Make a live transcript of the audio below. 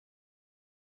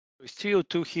It's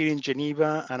 3:02 here in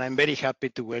Geneva, and I'm very happy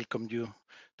to welcome you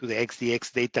to the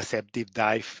HDX Dataset Deep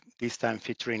Dive, this time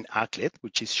featuring ACLED,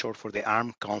 which is short for the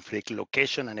Armed Conflict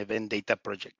Location and Event Data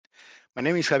Project. My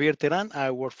name is Javier Terán. I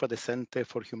work for the Center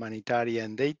for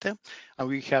Humanitarian Data, and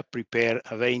we have prepared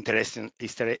a very interesting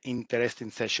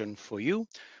session for you,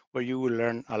 where you will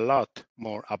learn a lot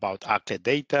more about ACLED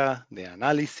data, the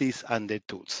analysis, and the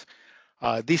tools.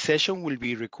 This session will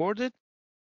be recorded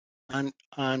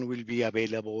and will be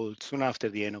available soon after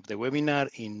the end of the webinar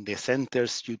in the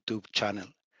Center's YouTube channel.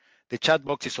 The chat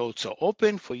box is also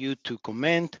open for you to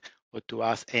comment or to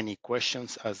ask any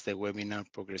questions as the webinar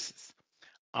progresses.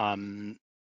 The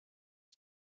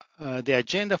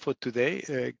agenda for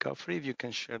today, Godfrey, if you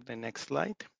can share the next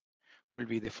slide, will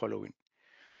be the following.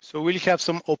 So we'll have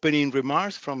some opening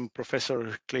remarks from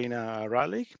Professor Kleina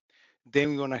Raleigh.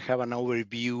 Then we're going to have an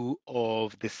overview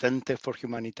of the Center for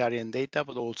Humanitarian Data,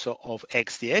 but also of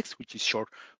HDX, which is short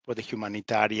for the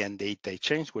Humanitarian Data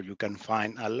Exchange, where you can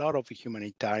find a lot of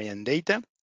humanitarian data.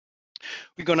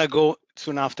 We're going to go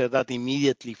soon after that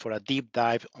immediately for a deep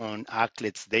dive on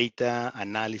ACLED's data,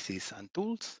 analysis, and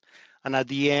tools. And at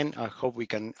the end, I hope we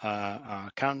can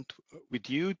count with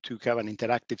you to have an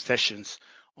interactive sessions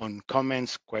on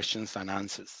comments, questions, and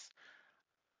answers.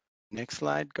 Next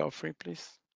slide, Godfrey,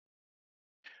 please.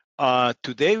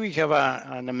 Today we have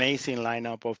an amazing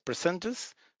lineup of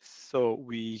presenters. So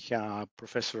we have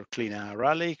Professor Kleina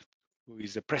Raleigh, who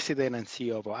is the President and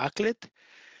CEO of ACLED.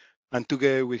 And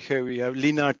together with her, we have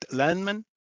Leonard Landman,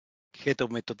 Head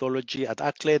of Methodology at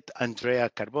ACLED,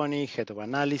 Andrea Carboni, Head of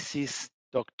Analysis,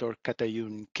 Dr.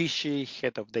 Katayun Kishi,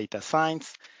 Head of Data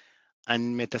Science,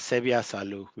 and Metasevia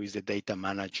Salu, who is the Data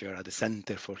Manager at the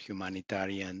Center for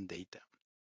Humanitarian Data.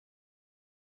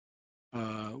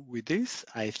 With this,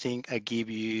 I think I give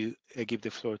the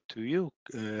floor to you,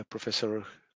 Professor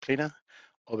Kleina.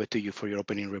 Over to you for your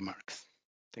opening remarks.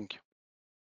 Thank you.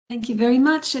 Thank you very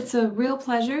much. It's a real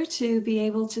pleasure to be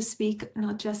able to speak,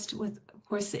 not just with, of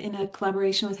course, in a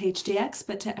collaboration with HDX,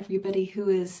 but to everybody who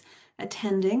is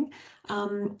attending.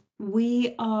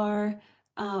 We are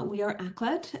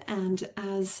ACLED, and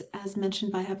as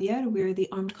mentioned by Javier, we're the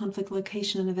Armed Conflict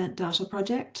Location and Event Data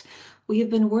Project. We have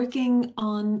been working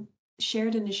on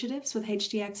shared initiatives with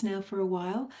HDX now for a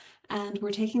while, and we're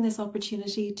taking this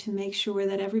opportunity to make sure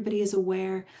that everybody is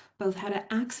aware both how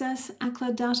to access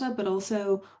ACLED data, but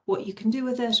also what you can do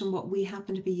with it and what we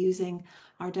happen to be using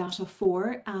our data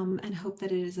for, and hope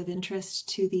that it is of interest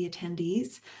to the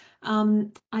attendees.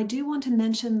 I do want to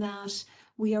mention that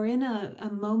we are in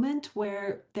a moment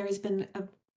where there has been a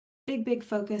big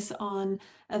focus on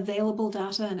available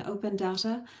data and open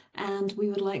data, and we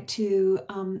would like to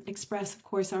express, of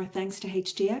course, our thanks to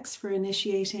HDX for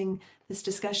initiating this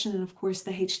discussion. And of course,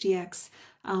 the HDX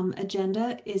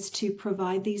agenda is to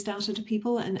provide these data to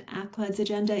people, and ACLED's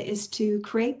agenda is to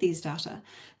create these data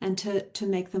and to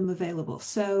make them available.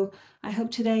 So I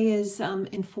hope today is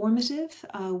informative.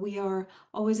 We are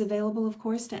always available, of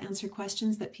course, to answer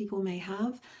questions that people may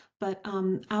have. But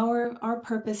our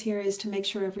purpose here is to make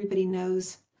sure everybody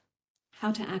knows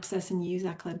how to access and use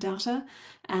ACLED data.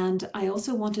 And I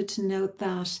also wanted to note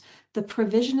that the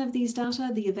provision of these data,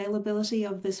 the availability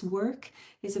of this work,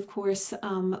 is of course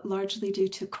largely due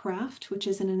to CRAFT, which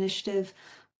is an initiative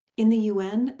in the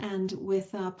UN and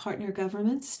with partner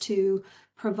governments to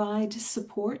provide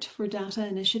support for data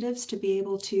initiatives to be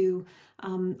able to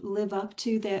live up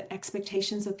to the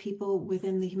expectations of people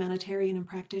within the humanitarian and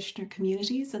practitioner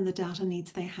communities and the data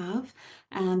needs they have.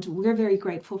 And we're very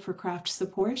grateful for CRAFT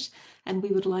support. And we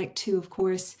would like to, of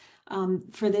course,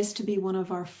 for this to be one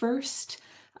of our first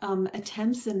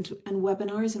attempts and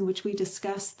webinars in which we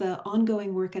discuss the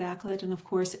ongoing work at ACLED and, of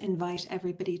course, invite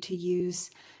everybody to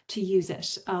use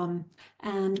it.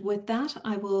 And with that,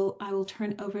 I will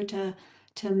turn over to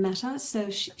Meta so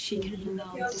she can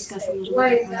discuss a little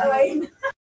bit.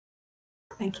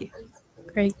 Thank you.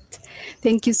 Great.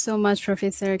 Thank you so much,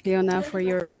 Professor Kleina, for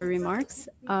your remarks.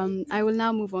 I will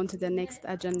now move on to the next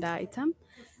agenda item,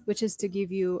 which is to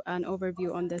give you an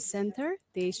overview on the center,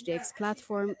 the HDX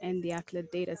platform, and the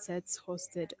ACLED datasets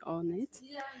hosted on it.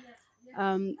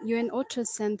 UN OCHA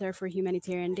Center for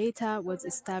Humanitarian Data was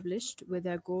established with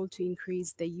a goal to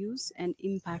increase the use and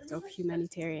impact of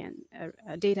humanitarian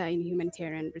data in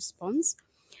humanitarian response.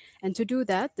 And to do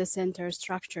that, the center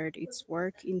structured its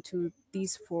work into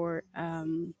these four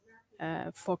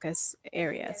focus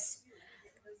areas.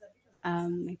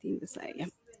 I think the slide, yeah.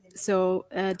 So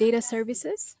data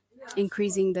services,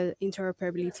 increasing the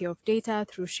interoperability of data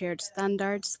through shared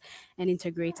standards and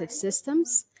integrated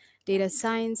systems. Data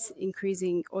science,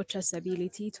 increasing OCHA's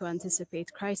ability to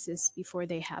anticipate crises before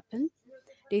they happen.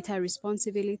 data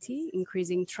responsibility,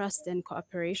 increasing trust and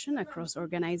cooperation across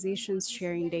organizations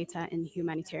sharing data in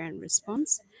humanitarian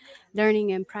response,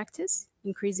 learning and practice,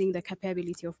 increasing the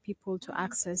capability of people to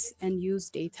access and use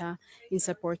data in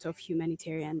support of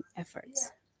humanitarian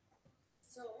efforts.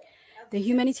 The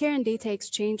Humanitarian Data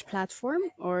Exchange Platform,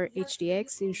 or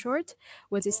HDX in short,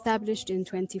 was established in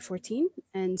 2014,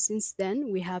 and since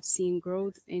then we have seen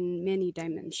growth in many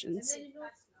dimensions.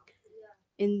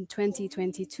 In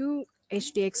 2022,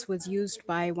 HDX was used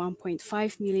by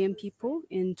 1.5 million people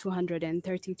in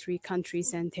 233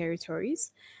 countries and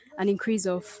territories, an increase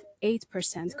of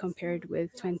 8% compared with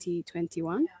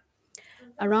 2021.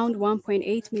 Around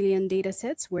 1.8 million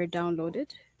datasets were downloaded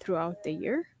throughout the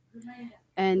year.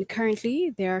 And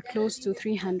currently, there are close to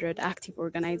 300 active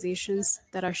organizations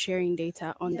that are sharing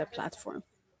data on the platform.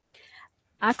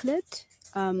 ACLED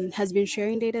has been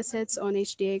sharing datasets on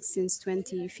HDX since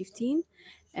 2015,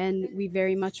 and we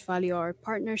very much value our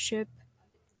partnership.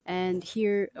 And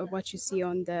here, what you see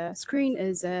on the screen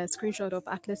is a screenshot of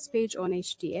ACLED's page on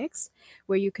HDX,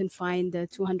 where you can find the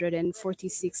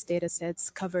 246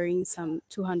 datasets covering some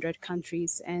 200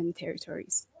 countries and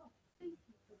territories.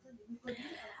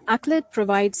 ACLED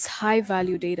provides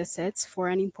high-value datasets for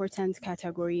an important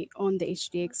category on the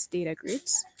HDX data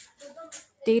grids.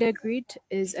 Data grid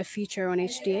is a feature on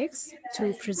HDX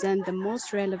to present the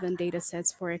most relevant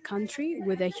datasets for a country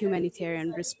with a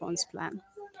humanitarian response plan.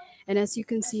 And as you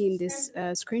can see in this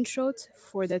screenshot,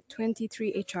 for the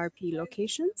 23 HRP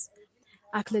locations,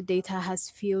 ACLED data has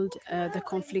filled the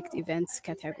conflict events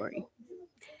category.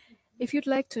 If you'd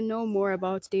like to know more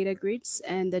about data grids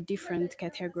and the different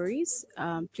categories,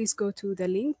 please go to the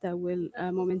link that will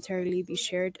momentarily be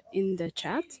shared in the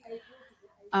chat.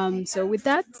 So with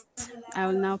that, I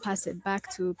will now pass it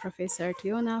back to Professor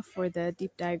Cleona for the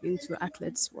deep dive into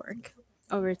ACLED's work.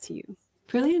 Over to you.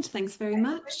 Brilliant. Thanks very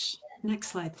much. Next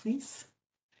slide, please.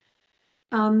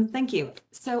 Thank you.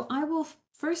 So I will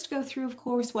first go through, of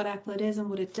course, what ACLED is and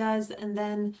what it does, and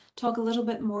then talk a little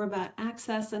bit more about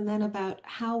access and then about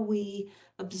how we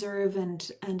observe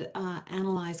and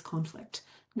analyze conflict.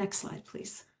 Next slide,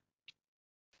 please.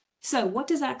 So what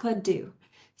does ACLED do?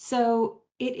 So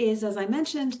it is, as I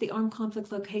mentioned, the Armed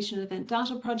Conflict Location Event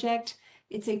Data Project.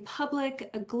 It's a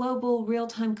public, a global,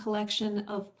 real-time collection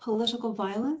of political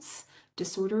violence,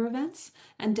 disorder events,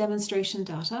 and demonstration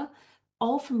data,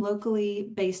 all from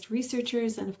locally based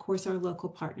researchers and, of course, our local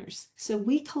partners. So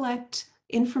we collect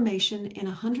information in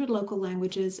 100 local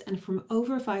languages and from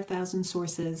over 5,000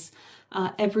 sources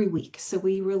every week. So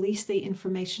we release the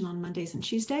information on Mondays and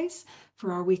Tuesdays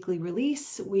for our weekly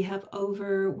release. We have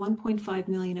over 1.5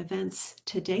 million events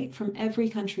to date from every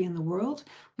country in the world.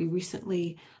 We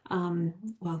recently,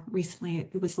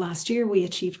 it was last year, we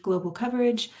achieved global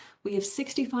coverage. We have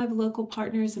 65 local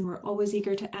partners and we're always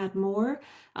eager to add more.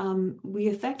 We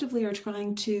effectively are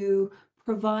trying to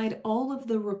provide all of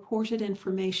the reported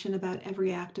information about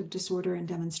every act of disorder and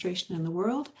demonstration in the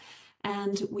world,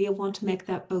 and we want to make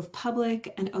that both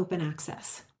public and open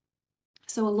access.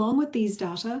 So along with these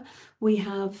data, we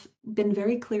have been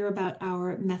very clear about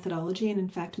our methodology, and in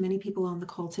fact, many people on the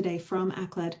call today from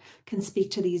ACLED can speak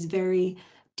to these very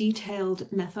detailed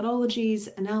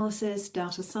methodologies, analysis,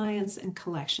 data science, and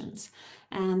collections.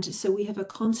 And so we have a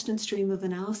constant stream of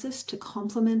analysis to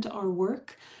complement our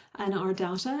work and our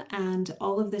data, and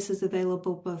all of this is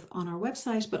available both on our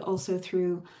website but also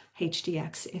through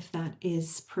HDX if that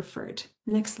is preferred.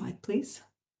 Next slide, please.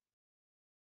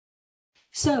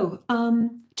 So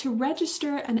to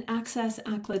register and access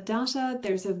ACLED data,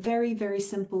 there's a very, very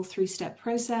simple three-step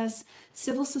process.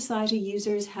 Civil society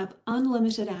users have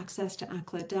unlimited access to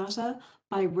ACLED data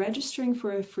by registering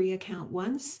for a free account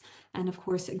once, and of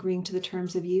course agreeing to the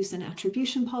terms of use and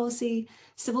attribution policy.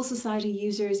 Civil society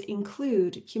users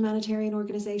include humanitarian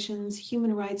organizations,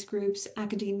 human rights groups,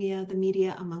 academia, the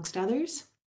media, amongst others.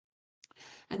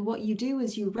 And what you do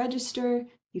is you register,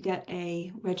 you get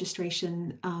a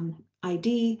registration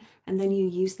ID, and then you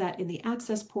use that in the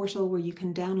Access portal where you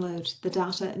can download the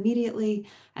data immediately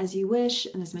as you wish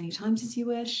and as many times as you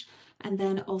wish, and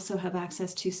then also have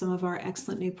access to some of our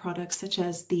excellent new products such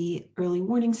as the early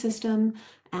warning system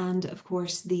and of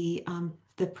course the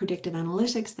predictive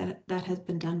analytics that has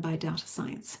been done by data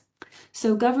science.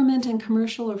 So government and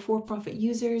commercial or for-profit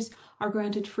users are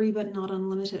granted free but not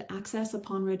unlimited access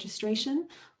upon registration.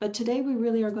 But today we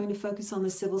really are going to focus on the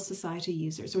civil society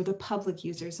users, or the public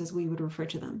users as we would refer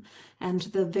to them, and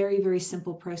the very, very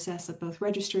simple process of both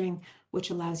registering,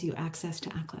 which allows you access to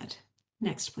ACLED.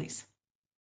 Next, please.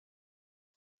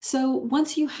 So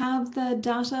once you have the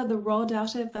data, the raw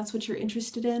data, if that's what you're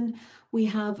interested in, we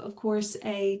have, of course,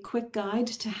 a quick guide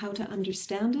to how to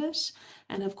understand it.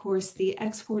 And of course, the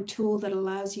export tool that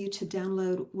allows you to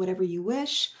download whatever you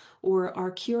wish, or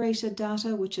our curated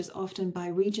data, which is often by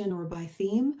region or by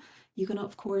theme. You can,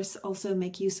 of course, also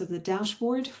make use of the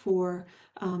dashboard for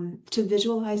to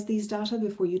visualize these data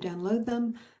before you download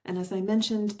them. And as I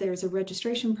mentioned, there's a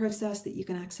registration process that you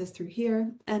can access through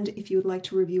here. And if you would like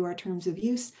to review our terms of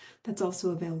use, that's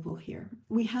also available here.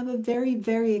 We have a very,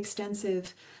 very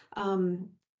extensive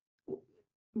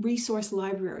resource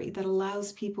library that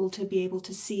allows people to be able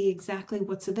to see exactly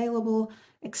what's available,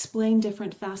 explain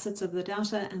different facets of the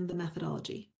data and the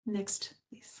methodology. Next,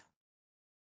 please.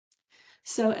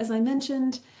 So as I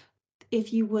mentioned,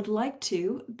 if you would like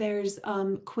to, there's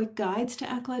quick guides to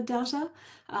ACLED data,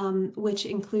 which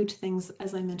include things,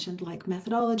 as I mentioned, like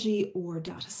methodology or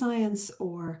data science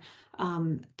or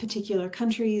particular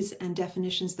countries and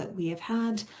definitions that we have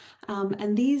had.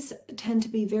 And these tend to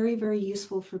be very, very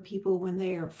useful for people when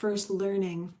they are first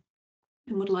learning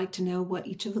and would like to know what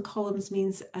each of the columns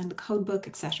means and the code book,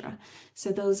 etc.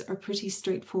 So those are pretty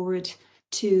straightforward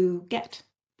to get.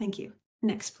 Thank you.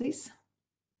 Next, please.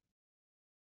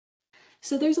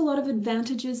 So there's a lot of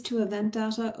advantages to event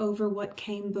data over what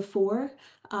came before.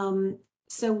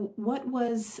 So what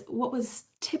was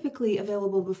typically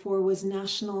available before was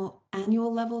national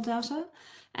annual level data.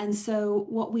 And so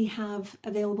what we have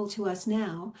available to us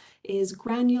now is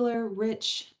granular,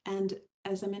 rich, and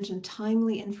as I mentioned,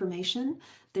 timely information.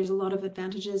 There's a lot of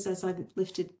advantages as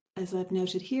I've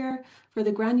noted here. For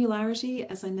the granularity,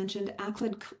 as I mentioned,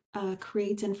 ACLED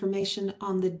creates information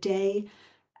on the day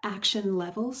action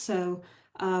level. So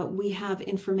we have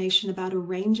information about a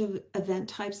range of event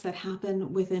types that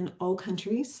happen within all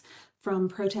countries, from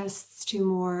protests to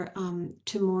more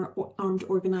armed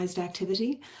organized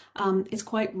activity. It's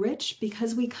quite rich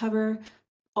because we cover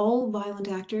all violent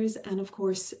actors and, of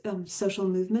course, social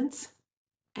movements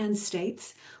and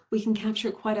states. We can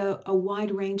capture quite a wide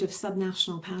range of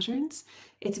subnational patterns.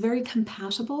 It's very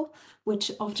compatible,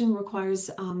 which often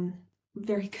requires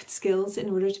very good skills in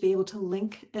order to be able to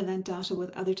link event data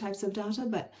with other types of data,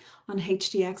 but on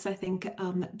HDX, I think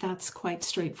that's quite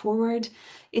straightforward.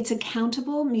 It's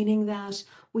accountable, meaning that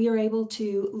we are able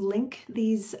to link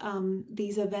these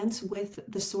events with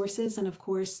the sources and, of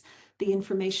course, the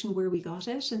information where we got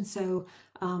it. And so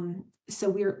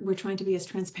we're trying to be as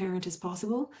transparent as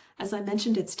possible. As I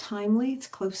mentioned, it's timely, it's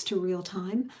close to real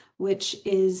time, which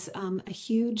is a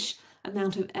huge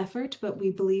amount of effort, but we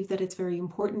believe that it's very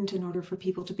important in order for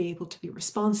people to be able to be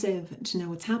responsive and to know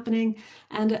what's happening.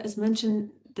 And as mentioned,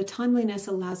 the timeliness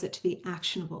allows it to be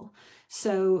actionable.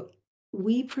 So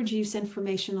we produce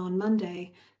information on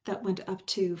Monday that went up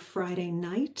to Friday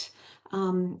night.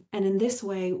 And in this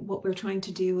way, what we're trying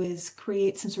to do is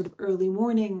create some sort of early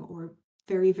warning or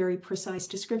very, very precise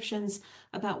descriptions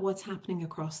about what's happening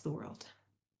across the world.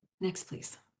 Next,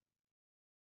 please.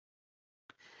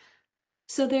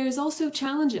 So there's also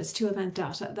challenges to event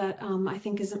data that I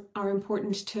think are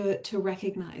important to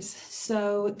recognize.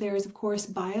 So there's, of course,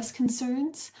 bias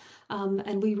concerns.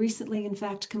 And we recently, in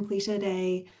fact, completed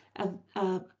an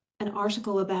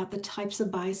article about the types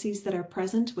of biases that are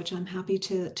present, which I'm happy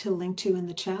to link to in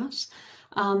the chat.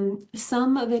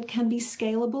 Some of it can be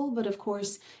scalable, but of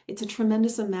course, it's a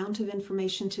tremendous amount of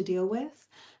information to deal with.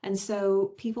 And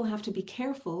so people have to be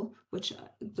careful, which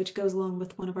goes along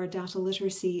with one of our data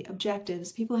literacy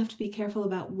objectives. People have to be careful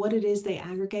about what it is they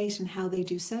aggregate and how they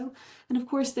do so. And of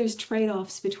course, there's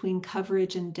trade-offs between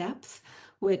coverage and depth,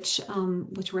 which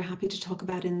we're happy to talk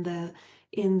about in the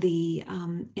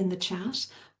chat.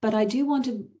 But I do want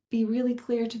to be really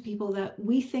clear to people that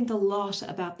we think a lot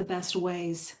about the best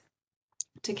ways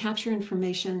to capture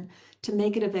information, to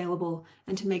make it available,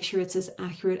 and to make sure it's as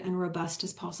accurate and robust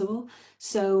as possible.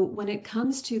 So when it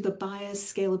comes to the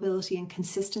bias, scalability, and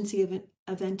consistency of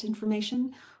event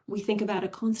information, we think about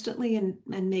it constantly and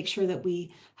make sure that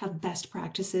we have best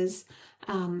practices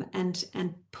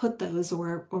and put those,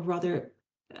 or rather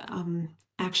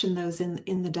action those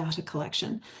in the data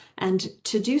collection. And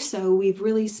to do so, we've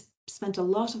really spent a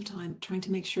lot of time trying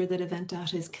to make sure that event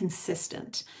data is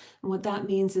consistent. And what that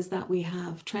means is that we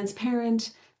have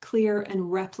transparent, clear, and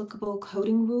replicable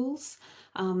coding rules.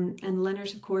 And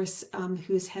Leonard, of course,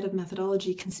 who's head of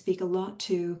methodology, can speak a lot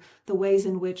to the ways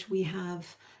in which we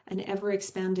have an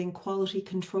ever-expanding quality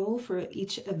control for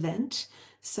each event,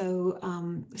 so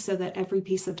that every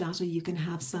piece of data you can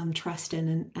have some trust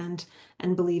in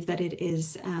and believe that it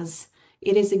is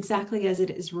exactly as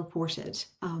it is reported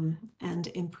and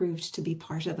improved to be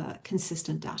part of a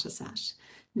consistent data set.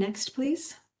 Next,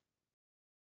 please.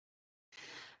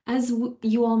 As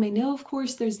you all may know, of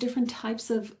course, there's different types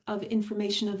of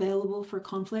information available for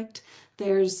conflict.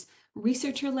 There's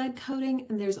researcher-led coding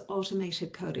and there's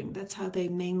automated coding. That's how they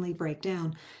mainly break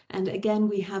down. And again,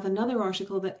 we have another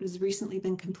article that has recently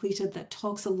been completed that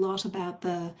talks a lot about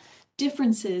the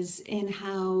differences in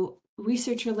how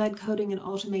researcher-led coding and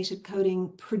automated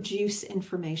coding produce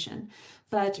information.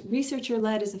 But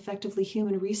researcher-led is effectively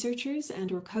human researchers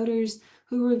and or coders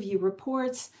who review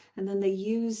reports, and then they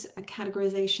use a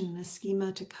categorization and a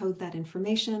schema to code that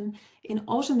information. In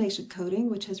automated coding,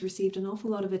 which has received an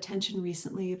awful lot of attention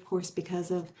recently, of course,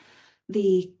 because of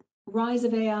the rise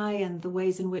of AI and the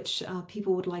ways in which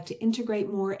people would like to integrate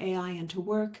more AI into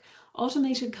work,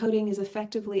 automated coding is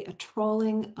effectively a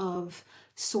trawling of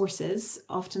sources,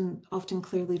 often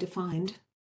clearly defined,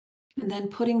 and then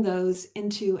putting those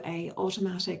into a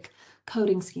automatic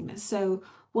coding schema. So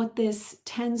what this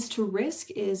tends to risk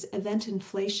is event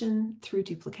inflation through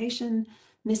duplication,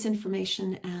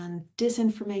 misinformation and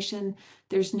disinformation.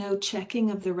 There's no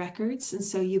checking of the records, and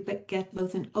so you get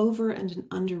both an over and an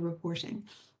under reporting.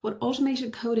 What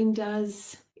automated coding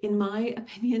does, in my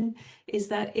opinion, is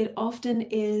that it often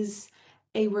is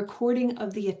a recording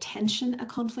of the attention a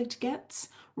conflict gets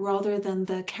rather than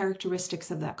the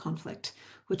characteristics of that conflict,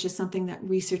 which is something that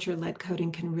researcher-led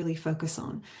coding can really focus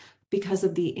on because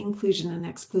of the inclusion and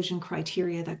exclusion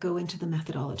criteria that go into the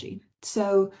methodology.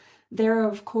 So there are,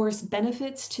 of course,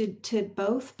 benefits to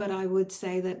both, but I would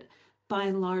say that by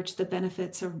and large, the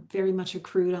benefits are very much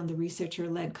accrued on the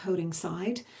researcher-led coding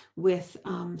side with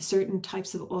certain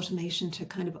types of automation to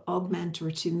kind of augment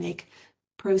or to make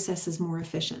processes more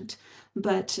efficient.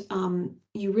 But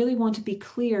you really want to be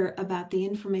clear about the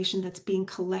information that's being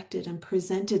collected and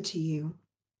presented to you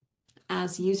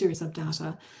as users of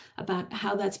data about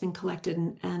how that's been collected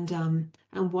and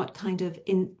what kind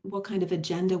of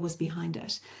agenda was behind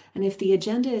it. And if the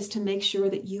agenda is to make sure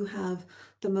that you have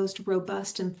the most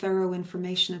robust and thorough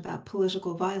information about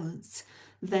political violence,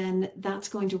 then that's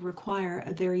going to require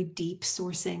a very deep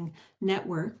sourcing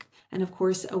network. And of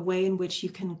course, a way in which you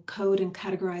can code and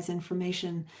categorize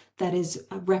information that is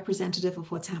representative of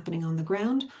what's happening on the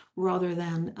ground rather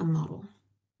than a model.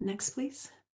 Next, please.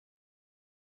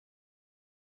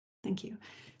 Thank you.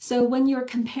 So when you're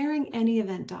comparing any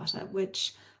event data,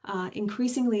 which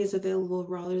increasingly is available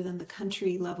rather than the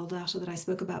country level data that I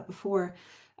spoke about before,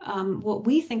 what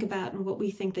we think about and what we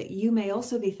think that you may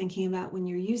also be thinking about when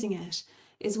you're using it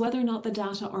is whether or not the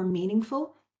data are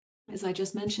meaningful. As I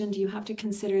just mentioned, you have to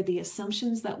consider the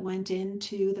assumptions that went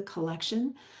into the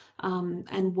collection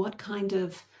and what kind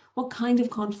of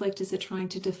conflict is it trying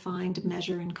to define,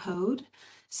 measure, and code.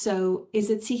 So is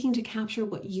it seeking to capture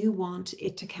what you want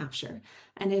it to capture?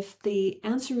 And if the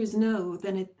answer is no,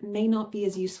 then it may not be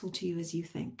as useful to you as you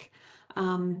think.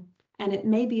 And it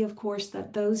may be, of course,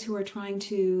 that those who are trying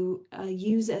to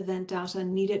use event data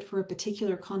need it for a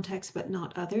particular context, but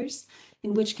not others,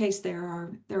 in which case there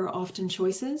are often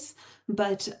choices.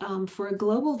 But for a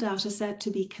global data set to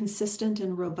be consistent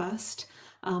and robust,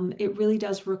 it really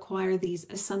does require these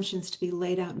assumptions to be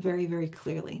laid out very, very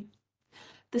clearly.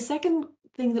 The second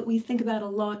thing that we think about a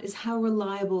lot is how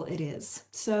reliable it is.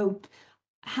 So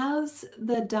have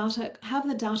the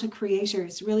data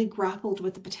creators really grappled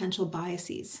with the potential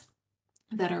biases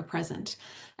that are present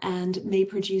and may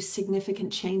produce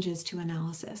significant changes to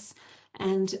analysis?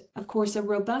 And of course, a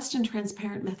robust and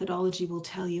transparent methodology will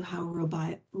tell you how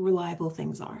reliable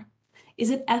things are. Is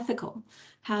it ethical?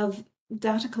 Have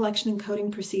data collection and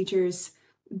coding procedures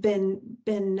been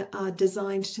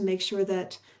designed to make sure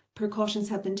that precautions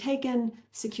have been taken,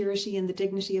 security and the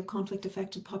dignity of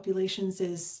conflict-affected populations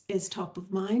is top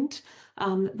of mind?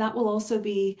 That will also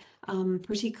be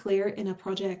pretty clear in a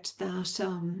project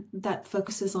that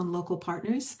focuses on local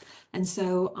partners. And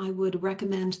so I would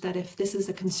recommend that if this is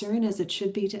a concern, as it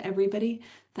should be to everybody,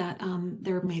 that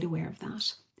they're made aware of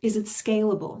that. Is it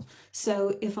scalable?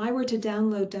 So if I were to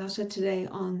download data today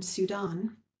on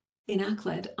Sudan in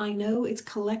ACLED, I know it's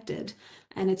collected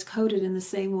and it's coded in the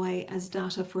same way as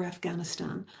data for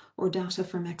Afghanistan or data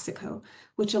for Mexico,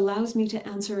 which allows me to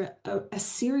answer a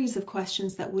series of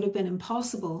questions that would have been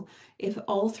impossible if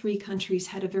all three countries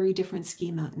had a very different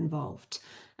schema involved.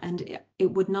 And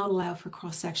it would not allow for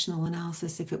cross-sectional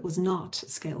analysis if it was not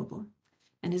scalable.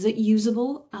 And is it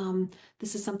usable?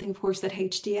 This is something, of course, that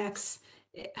HDX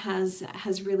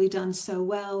has really done so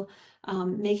well,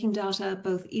 making data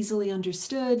both easily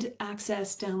understood,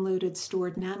 accessed, downloaded,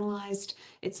 stored, and analyzed.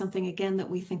 It's something, again, that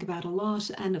we think about a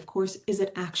lot. And of course, is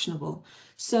it actionable?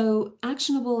 So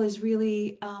actionable is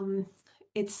really,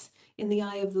 it's in the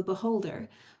eye of the beholder.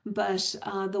 but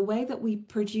the way that we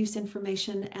produce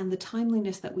information and the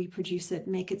timeliness that we produce it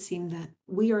make it seem that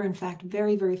we are in fact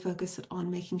very, very focused on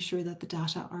making sure that the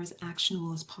data are as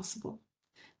actionable as possible.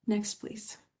 Next,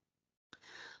 please.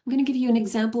 I'm going to give you an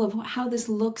example of how this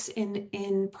looks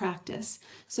in practice.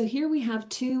 So here we have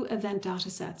two event data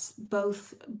sets,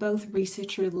 both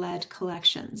researcher-led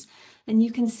collections. And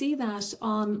you can see that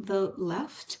on the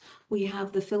left, we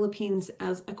have the Philippines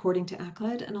as according to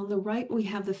ACLED, and on the right, we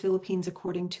have the Philippines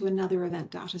according to another event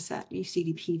data set,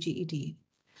 UCDP GED.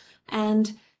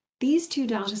 And these two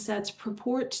data sets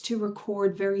purport to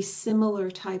record very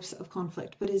similar types of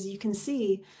conflict. But as you can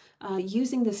see,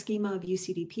 using the schema of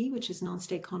UCDP, which is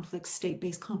non-state conflicts,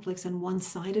 state-based conflicts, and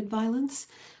one-sided violence,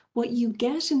 what you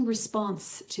get in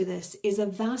response to this is a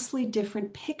vastly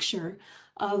different picture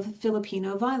of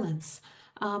Filipino violence.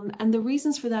 And the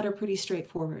reasons for that are pretty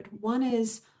straightforward. One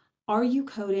is, are you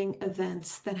coding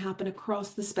events that happen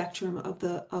across the spectrum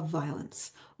of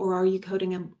violence, or are you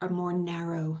coding a more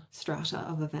narrow strata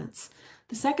of events?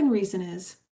 The second reason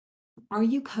is, are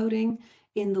you coding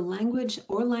in the language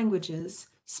or languages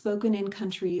spoken in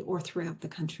country or throughout the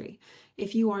country?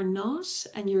 If you are not,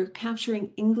 and you're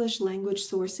capturing English language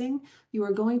sourcing, you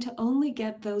are going to only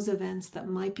get those events that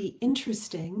might be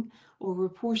interesting or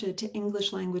reported to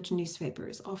English language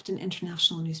newspapers, often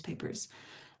international newspapers.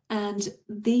 And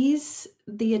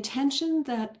the attention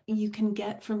that you can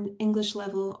get from English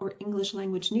level or English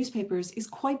language newspapers is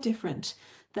quite different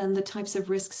than the types of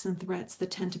risks and threats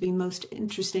that tend to be most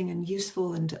interesting and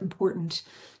useful and important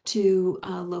to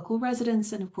local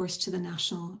residents and, of course, to the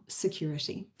national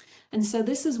security. And so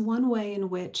this is one way in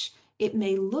which it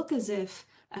may look as if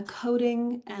a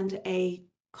coding and a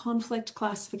conflict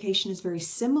classification is very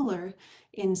similar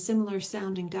in similar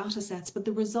sounding data sets, but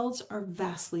the results are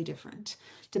vastly different,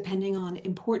 depending on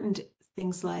important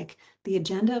things like the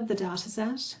agenda of the data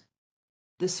set,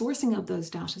 the sourcing of those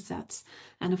data sets,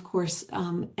 and of course,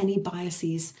 any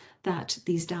biases that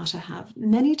these data have.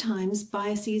 Many times,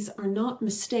 biases are not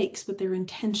mistakes, but they're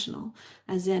intentional,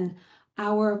 as in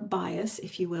our bias,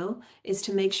 if you will, is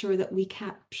to make sure that we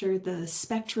capture the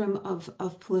spectrum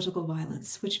of political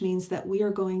violence, which means that we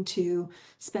are going to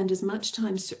spend as much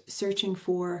time searching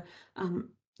for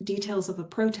details of a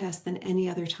protest than any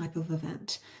other type of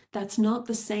event. That's not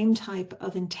the same type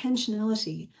of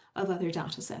intentionality of other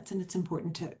data sets, and it's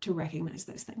important to recognize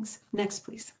those things. Next,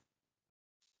 please.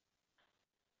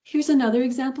 Here's another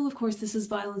example. Of course, this is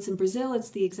violence in Brazil.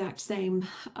 It's the exact same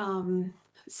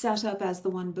setup as the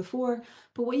one before,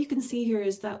 but what you can see here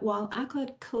is that while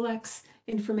ACLED collects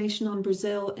information on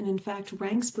Brazil and in fact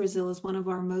ranks Brazil as one of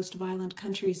our most violent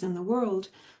countries in the world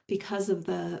because of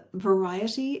the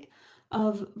variety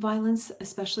of violence,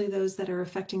 especially those that are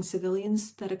affecting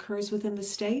civilians, that occurs within the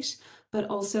state, but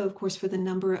also, of course, for the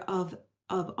number of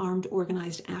armed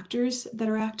organized actors that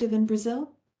are active in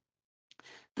Brazil.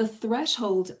 The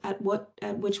threshold at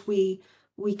which we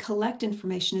collect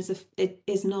information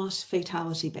is not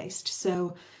fatality based.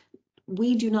 So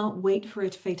we do not wait for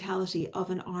a fatality of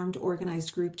an armed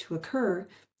organized group to occur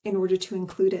in order to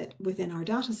include it within our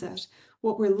data set.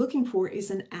 What we're looking for is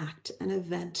an act, an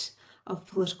event of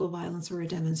political violence or a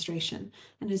demonstration.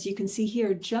 And as you can see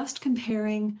here, just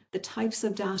comparing the types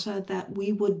of data that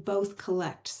we would both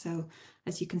collect. So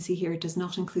as you can see here, it does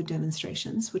not include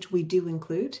demonstrations, which we do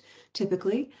include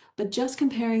typically, but just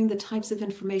comparing the types of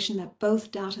information that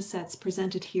both data sets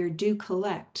presented here do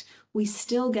collect, we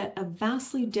still get a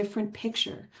vastly different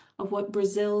picture of what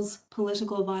Brazil's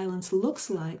political violence looks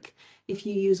like if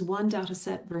you use one data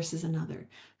set versus another.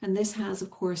 And this has,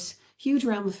 of course, huge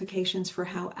ramifications for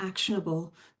how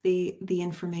actionable the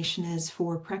information is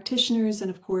for practitioners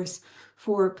and, of course,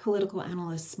 for political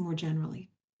analysts more generally.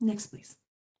 Next, please.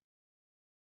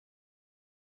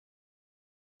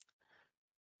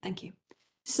 Thank you.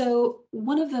 So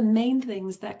one of the main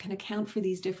things that can account for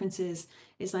these differences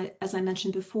is, as I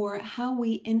mentioned before, how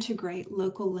we integrate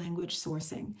local language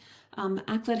sourcing.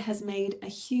 ACLED has made a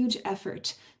huge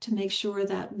effort to make sure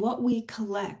that what we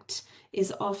collect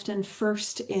is often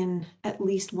first in at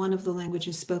least one of the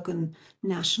languages spoken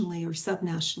nationally or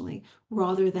subnationally,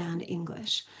 rather than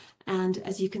English. And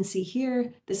as you can see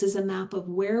here, this is a map of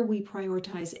where we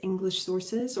prioritize English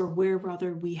sources, or where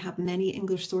rather we have many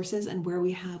English sources and where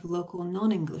we have local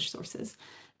non-English sources.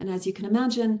 And as you can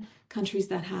imagine, countries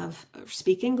that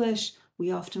speak English,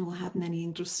 we often will have many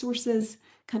English sources.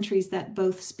 Countries that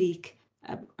both speak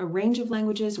a range of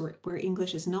languages, or where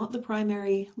English is not the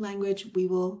primary language, we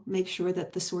will make sure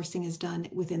that the sourcing is done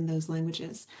within those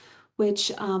languages,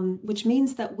 which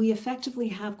means that we effectively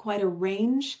have quite a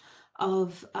range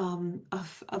of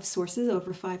sources,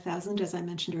 over 5,000, as I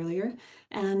mentioned earlier,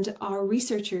 and our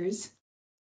researchers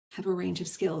have a range of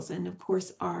skills and of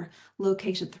course are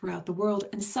located throughout the world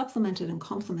and supplemented and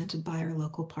complemented by our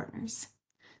local partners.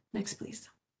 Next, please.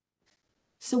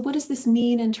 So what does this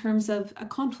mean in terms of a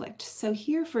conflict? So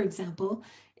here, for example,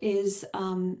 is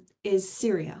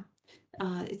Syria.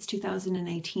 It's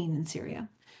 2018 in Syria.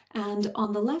 And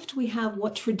on the left, we have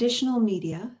what traditional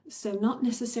media, so not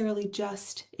necessarily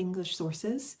just English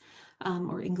sources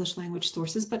or English language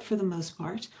sources, but for the most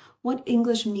part, what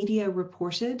English media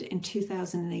reported in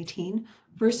 2018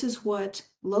 versus what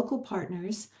local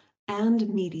partners and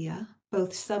media,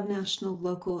 both subnational,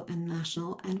 local, and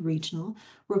national and regional,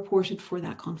 reported for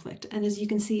that conflict. And as you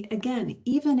can see, again,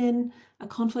 even in a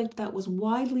conflict that was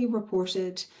widely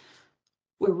reported,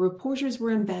 where reporters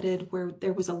were embedded, where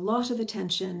there was a lot of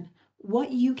attention,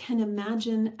 what you can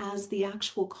imagine as the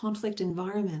actual conflict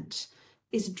environment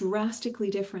is drastically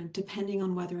different depending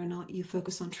on whether or not you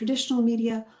focus on traditional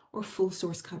media or full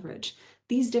source coverage.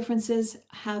 These differences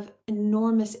have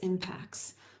enormous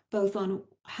impacts, both on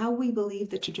how we believe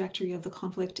the trajectory of the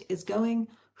conflict is going,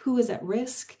 who is at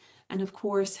risk, and of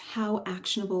course, how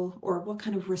actionable or what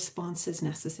kind of response is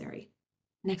necessary.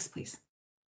 Next, please.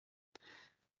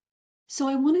 So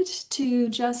I wanted to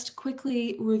just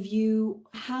quickly review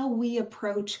how we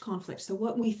approach conflict. So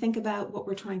what we think about, what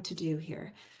we're trying to do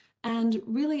here. And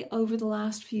really over the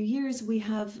last few years, we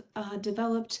have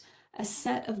developed a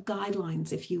set of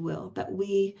guidelines, if you will, that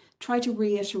we try to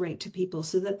reiterate to people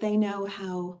so that they know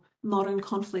how modern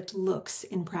conflict looks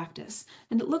in practice.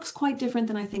 And it looks quite different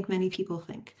than I think many people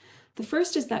think. The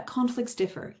first is that conflicts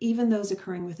differ, even those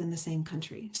occurring within the same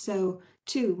country. So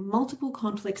 2, multiple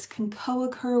conflicts can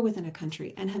co-occur within a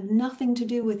country and have nothing to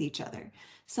do with each other.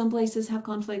 Some places have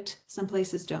conflict, some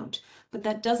places don't. But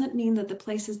that doesn't mean that the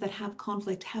places that have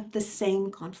conflict have the same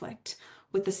conflict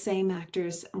with the same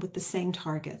actors and with the same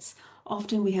targets.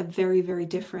 Often we have very, very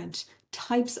different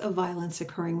types of violence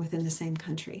occurring within the same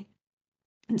country.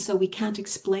 And so we can't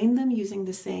explain them using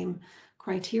the same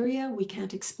criteria. We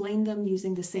can't explain them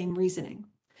using the same reasoning.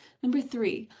 Number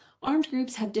 3, armed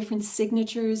groups have different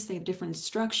signatures, they have different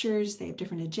structures, they have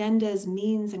different agendas,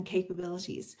 means, and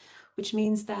capabilities, which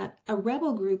means that a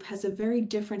rebel group has a very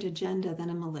different agenda than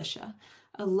a militia.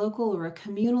 A local or a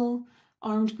communal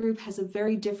armed group has a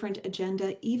very different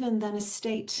agenda even than a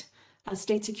state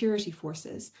security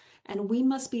forces. And we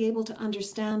must be able to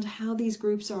understand how these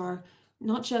groups are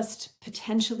not just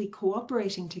potentially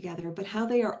cooperating together, but how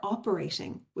they are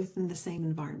operating within the same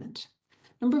environment.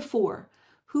 Number 4,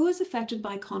 who is affected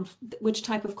by which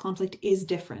type of conflict is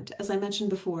different. As I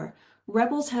mentioned before,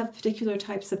 rebels have particular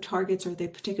types of targets or they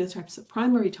have particular types of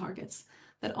primary targets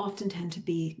that often tend to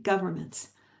be governments.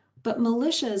 But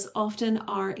militias often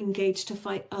are engaged to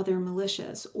fight other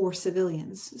militias or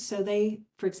civilians. So they,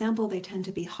 for example, they tend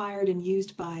to be hired and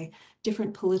used by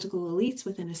different political elites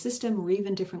within a system or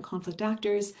even different conflict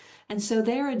actors. And so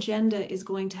their agenda is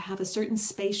going to have a certain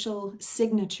spatial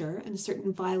signature and a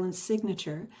certain violence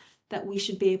signature that we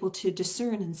should be able to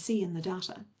discern and see in the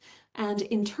data. And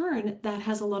in turn, that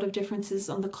has a lot of differences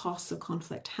on the costs of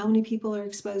conflict, how many people are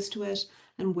exposed to it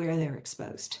and where they're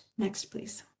exposed. Next,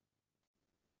 please.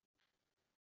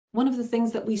 One of the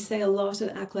things that we say a lot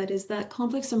at ACLED is that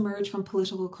conflicts emerge from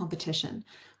political competition,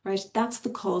 right? That's the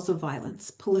cause of violence,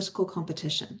 political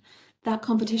competition. That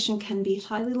competition can be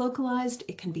highly localized,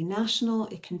 it can be national,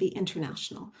 it can be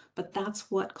international, but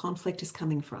that's what conflict is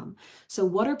coming from. So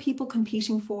what are people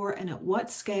competing for and at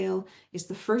what scale is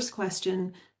the first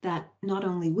question that not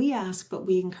only we ask, but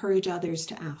we encourage others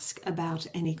to ask about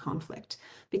any conflict.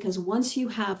 Because once you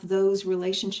have those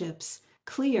relationships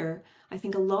clear, I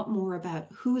think a lot more about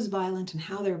who is violent and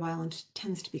how they're violent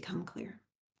tends to become clear.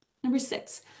 Number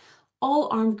 6, all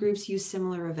armed groups use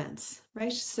similar events,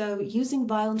 right? So using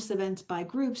violence events by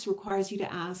groups requires you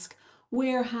to ask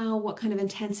where, how, what kind of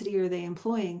intensity are they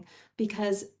employing?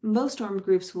 Because most armed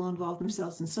groups will involve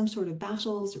themselves in some sort of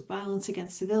battles or violence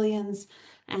against civilians.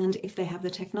 And if they have the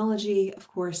technology, of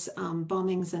course,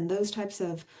 bombings and those types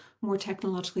of more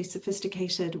technologically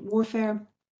sophisticated warfare.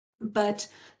 But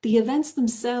the events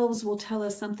themselves will tell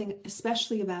us something,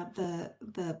 especially about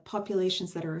the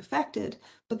populations that are affected,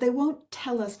 but they won't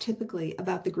tell us typically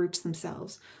about the groups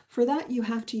themselves. For that, you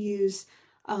have to use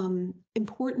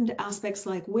important aspects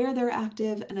like where they're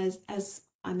active. And as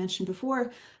I mentioned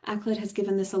before, ACLED has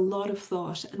given this a lot of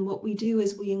thought. And what we do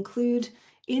is we include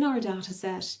in our data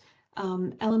set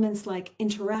elements like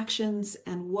interactions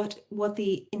and what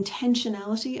the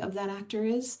intentionality of that actor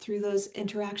is through those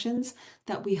interactions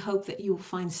that we hope that you will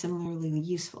find similarly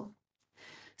useful.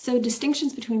 So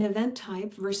distinctions between event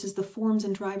type versus the forms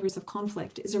and drivers of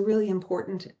conflict is a really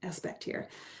important aspect here.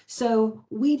 So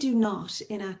we do not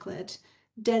in ACLED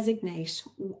designate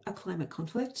a climate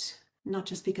conflict, not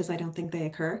just because I don't think they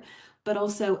occur, but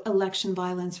also election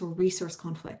violence or resource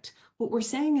conflict. What we're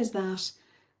saying is that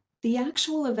the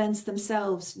actual events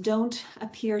themselves don't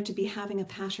appear to be having a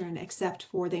pattern, except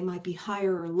for they might be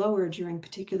higher or lower during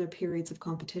particular periods of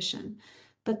competition.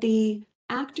 But the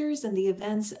actors and the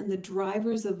events and the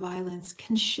drivers of violence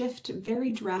can shift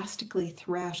very drastically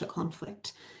throughout a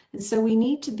conflict. And so we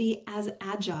need to be as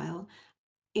agile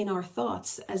in our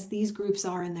thoughts as these groups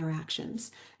are in their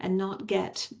actions, and not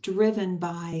get driven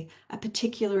by a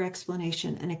particular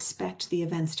explanation and expect the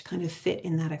events to kind of fit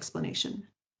in that explanation.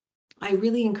 I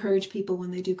really encourage people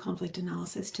when they do conflict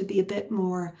analysis to be a bit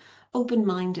more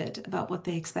open-minded about what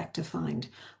they expect to find,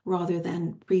 rather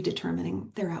than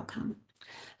predetermining their outcome.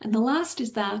 And the last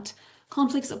is that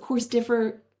conflicts, of course,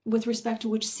 differ with respect to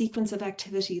which sequence of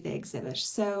activity they exhibit.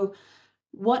 So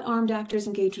what armed actors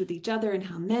engage with each other and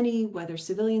how many, whether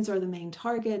civilians are the main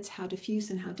targets, how diffuse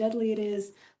and how deadly it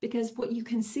is, because what you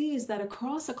can see is that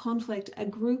across a conflict, a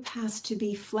group has to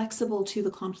be flexible to the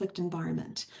conflict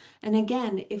environment. And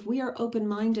again, if we are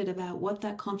open-minded about what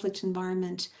that conflict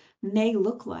environment may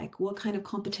look like, what kind of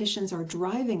competitions are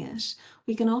driving it,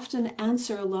 we can often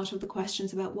answer a lot of the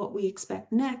questions about what we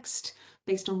expect next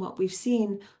based on what we've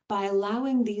seen by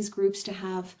allowing these groups to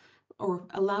have, or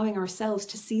allowing ourselves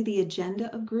to see the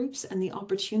agenda of groups and the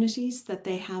opportunities that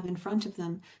they have in front of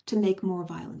them to make more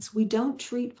violence. We don't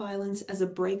treat violence as a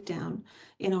breakdown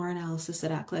in our analysis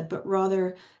at ACLED, but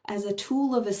rather as a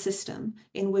tool of a system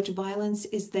in which violence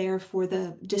is there for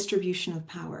the distribution of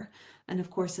power. And of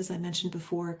course, as I mentioned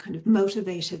before, kind of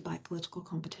motivated by political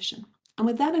competition. And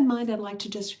with that in mind, I'd like to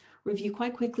just review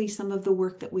quite quickly some of the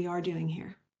work that we are doing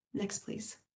here. Next,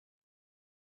 please.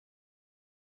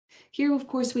 Here, of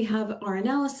course, we have our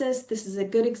analysis. This is a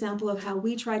good example of how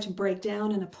we try to break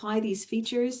down and apply these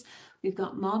features. We've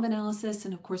got mob analysis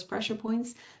and, of course, pressure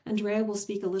points. Andrea will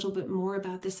speak a little bit more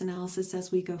about this analysis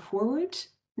as we go forward.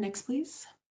 Next, please.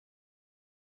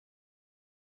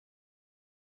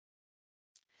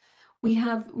 We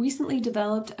have recently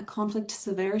developed a conflict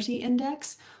severity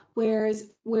index,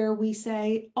 where we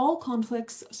say all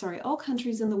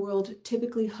countries in the world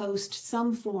typically host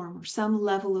some form or some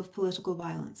level of political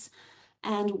violence.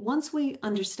 And once we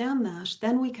understand that,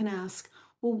 then we can ask,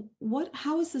 well,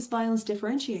 how is this violence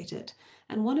differentiated?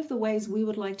 And one of the ways we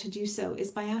would like to do so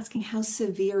is by asking how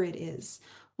severe it is,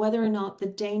 whether or not the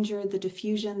danger, the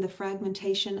diffusion, the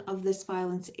fragmentation of this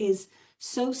violence is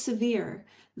so severe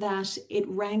that it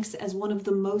ranks as one of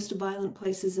the most violent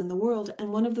places in the world and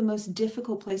one of the most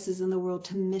difficult places in the world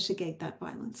to mitigate that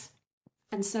violence.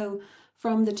 And so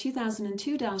from the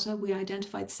 2002 data, we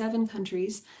identified 7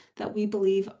 countries that we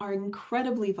believe are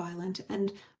incredibly violent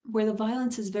and where the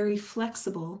violence is very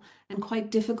flexible and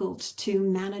quite difficult to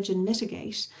manage and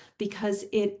mitigate because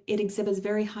it exhibits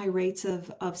very high rates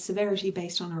of severity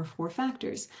based on our 4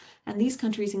 factors. And these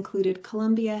countries included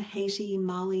Colombia, Haiti,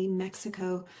 Mali,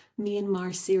 Mexico,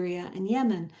 Myanmar, Syria, and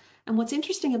Yemen. And what's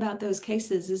interesting about those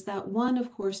cases is that, one,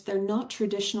 of course, they're not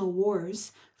traditional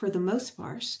wars for the most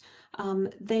part.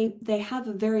 They have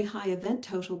a very high event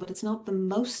total, but it's not the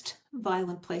most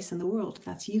violent place in the world.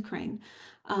 That's Ukraine.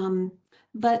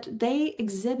 But they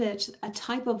exhibit a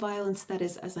type of violence that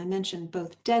is, as I mentioned,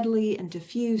 both deadly and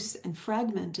diffuse and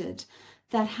fragmented,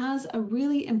 that has a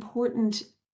really important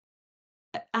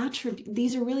attribute.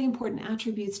 These are really important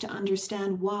attributes to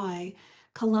understand why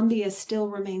Colombia still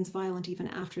remains violent even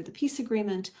after the peace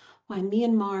agreement, why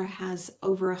Myanmar has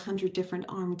over 100 different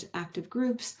armed active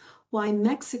groups, why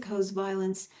Mexico's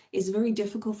violence is very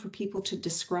difficult for people to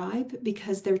describe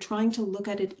because they're trying to look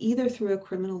at it either through a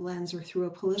criminal lens or through a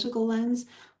political lens,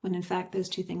 when in fact those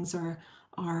two things are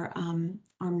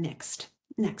mixed.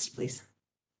 Next, please.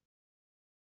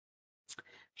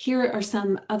 Here are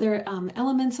some other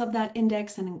elements of that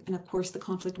index, and of course the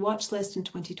conflict watch list in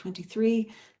 2023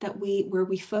 where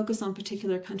we focus on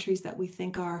particular countries that we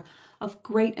think are of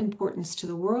great importance to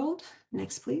the world.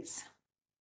 Next, please.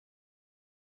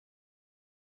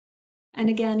 And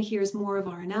again, here's more of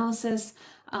our analysis.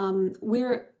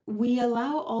 We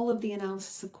allow all of the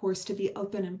analysis, of course, to be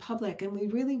open and public, and we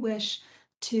really wish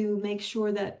to make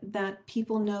sure that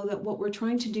people know that what we're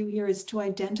trying to do here is to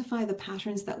identify the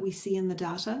patterns that we see in the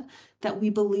data that we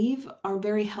believe are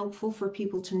very helpful for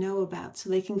people to know about, so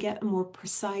they can get a more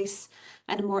precise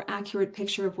and a more accurate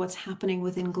picture of what's happening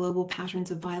within global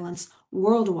patterns of violence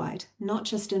worldwide, not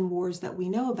just in wars that we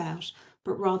know about,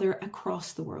 but rather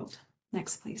across the world.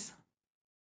 Next, please.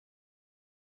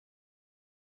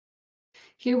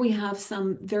 Here we have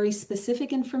some very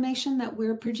specific information that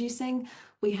we're producing.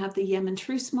 We have the Yemen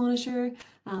Truce Monitor,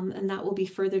 and that will be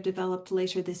further developed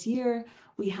later this year.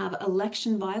 We have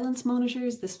election violence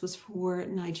monitors. This was for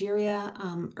Nigeria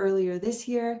earlier this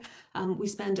year. We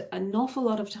spend an awful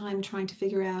lot of time trying to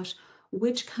figure out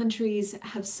which countries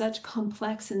have such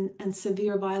complex and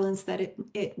severe violence that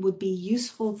it would be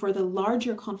useful for the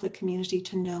larger conflict community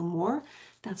to know more.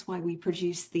 That's why we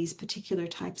produce these particular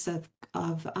types of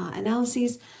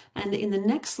analyses. And in the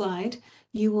next slide,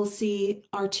 you will see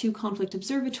our two conflict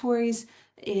observatories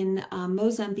in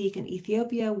Mozambique and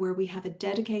Ethiopia, where we have a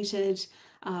dedicated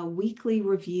weekly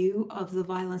review of the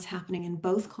violence happening in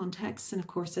both contexts. And of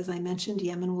course, as I mentioned,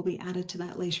 Yemen will be added to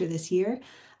that later this year.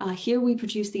 Here we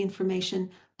produce the information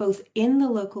both in the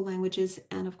local languages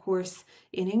and of course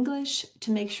in English to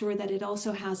make sure that it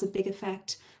also has a big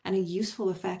effect and a useful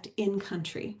effect in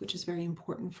country, which is very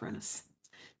important for us.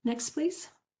 Next, please.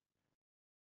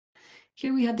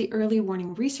 Here we have the Early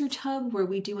Warning Research Hub, where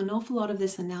we do an awful lot of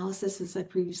this analysis, as I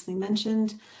previously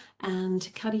mentioned. And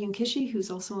Kadi Yunkishi, who's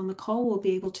also on the call, will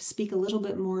be able to speak a little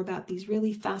bit more about these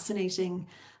really fascinating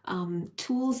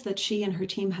tools that she and her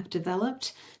team have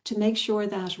developed to make sure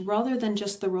that rather than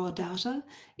just the raw data,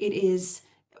 it's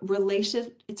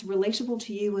relatable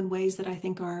to you in ways that I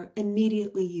think are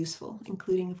immediately useful,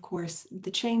 including, of course,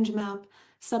 the change map,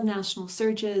 subnational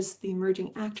surges, the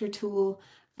emerging actor tool,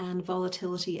 and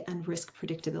volatility and risk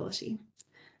predictability.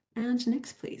 And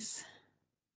next, please.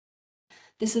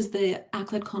 This is the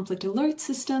ACLED conflict alert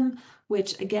system,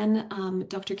 which again,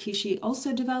 Dr. Kishi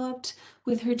also developed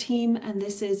with her team. And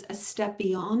this is a step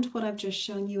beyond what I've just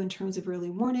shown you in terms of early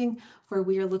warning, where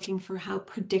we are looking for how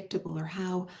predictable or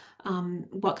how,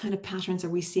 what kind of patterns are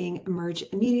we seeing emerge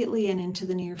immediately and into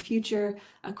the near future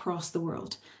across the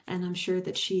world. And I'm sure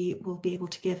that she will be able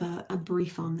to give a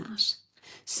brief on that.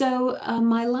 So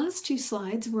my last two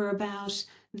slides were about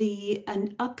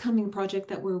an upcoming project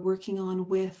that we're working on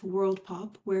with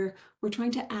WorldPop, where we're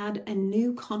trying to add a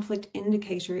new conflict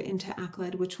indicator into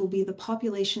ACLED, which will be the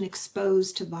population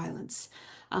exposed to violence.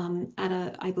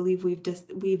 I believe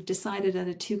we've decided at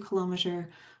a 2-kilometer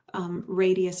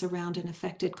radius around an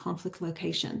affected conflict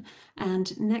location.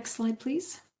 And next slide,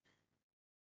 please.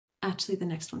 Actually, the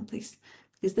next one, please.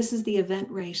 Because this is the event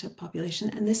rate of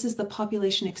population, and this is the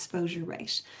population exposure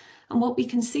rate. And what we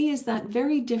can see is that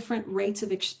very different rates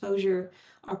of exposure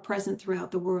are present throughout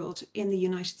the world. In the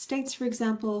United States, for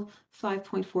example,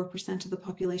 5.4% of the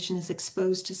population is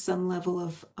exposed to some level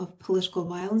of political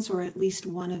violence, or at least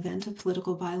one event of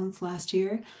political violence last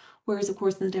year. Whereas, of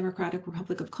course, in the Democratic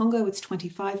Republic of Congo, it's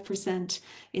 25%.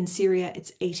 In Syria,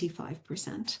 it's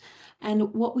 85%.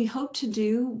 And what we hope to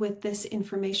do with this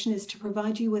information is to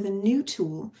provide you with a new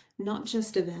tool, not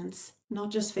just events, not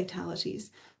just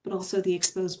fatalities, but also the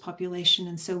exposed population.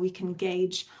 And so we can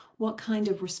gauge what kind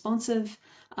of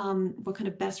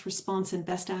best response and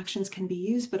best actions can be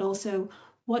used, but also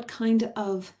what kind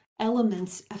of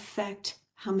elements affect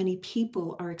how many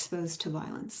people are exposed to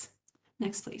violence.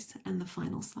 Next, please, and the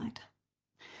final slide.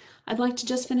 I'd like to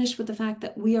just finish with the fact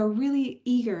that we are really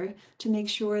eager to make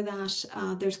sure that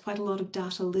there's quite a lot of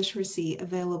data literacy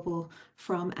available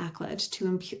from ACLED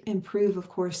to improve, of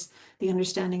course, the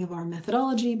understanding of our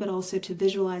methodology, but also to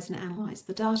visualize and analyze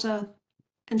the data.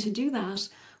 And to do that,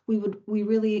 we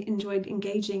really enjoyed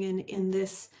engaging in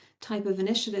this type of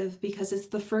initiative because it's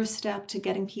the first step to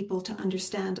getting people to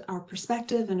understand our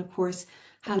perspective and, of course,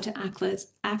 how to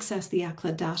access the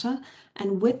ACLED data.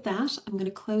 And with that, I'm going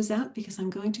to close out because I'm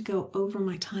going to go over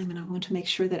my time and I want to make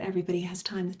sure that everybody has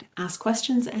time to ask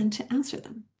questions and to answer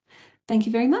them. Thank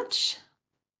you very much.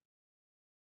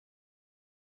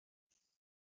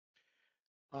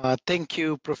 Thank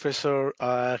you, Professor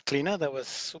Klina. That was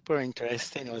super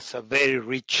interesting. It was very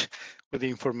rich with the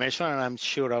information, and I'm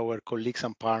sure our colleagues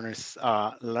and partners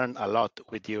learned a lot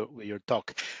with your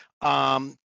talk.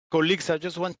 Colleagues, I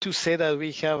just want to say that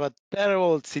we have a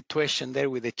terrible situation there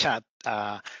with the chat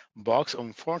box.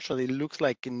 Unfortunately, it looks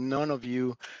like none of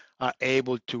you are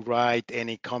able to write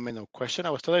any comment or question. I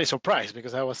was totally surprised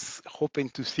because I was hoping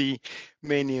to see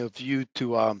many of you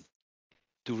to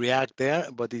react there,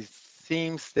 but it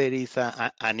seems there is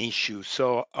an issue.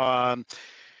 So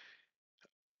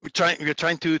we're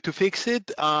trying to fix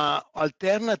it.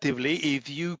 Alternatively, if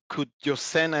you could just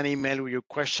send an email with your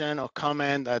question or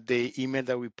comment at the email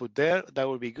that we put there, that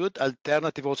would be good.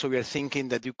 Alternative, also, we are thinking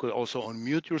that you could also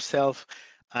unmute yourself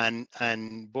and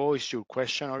voice your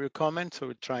question or your comment. So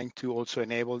we're trying to also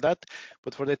enable that.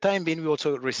 But for the time being, we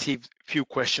also received a few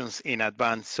questions in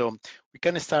advance. So we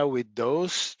can start with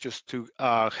those just to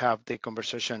have the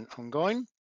conversation ongoing.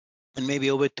 And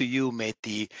maybe over to you,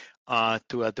 Meti,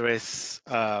 to address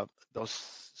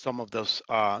some of those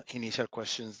initial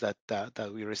questions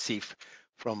that we received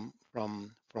from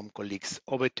colleagues.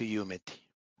 Over to you, Meti.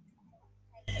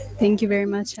 Thank you very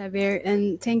much, Javier.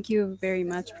 And thank you very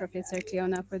much, Professor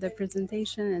Cleona, for the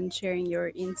presentation and sharing your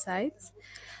insights.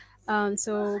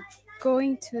 So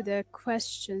going to the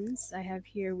questions I have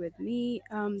here with me,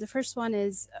 the first one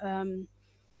is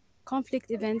conflict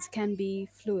events can be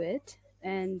fluid.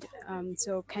 And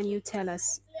so can you tell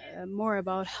us more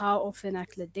about how often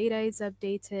ACLED data is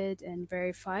updated and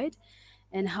verified,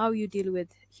 and how you deal with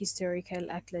historical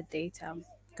ACLED data?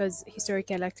 Because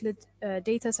historical ACLED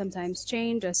data sometimes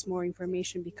change as more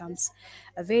information becomes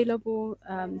available.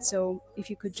 So if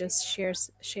you could just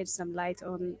shed some light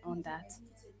on that.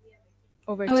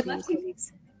 Over I would to love you, to.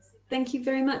 colleagues. Thank you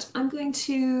very much. I'm going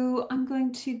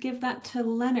to give that to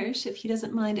Leonard if he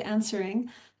doesn't mind answering.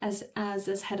 As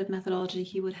head of methodology,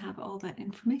 he would have all that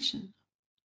information.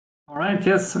 All right,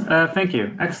 yes, thank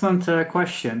you. Excellent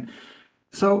question.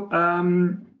 So,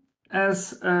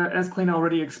 as Clint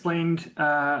already explained,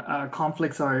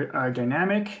 conflicts are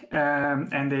dynamic,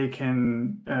 and they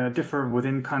can differ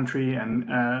within country and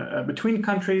between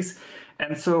countries.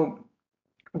 And so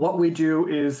what we do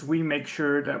is we make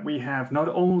sure that we have not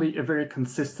only a very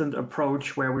consistent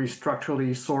approach where we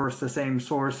structurally source the same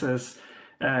sources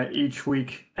each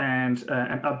week and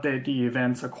update the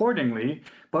events accordingly,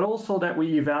 but also that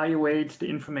we evaluate the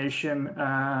information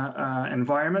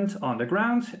environment on the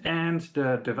ground and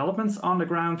the developments on the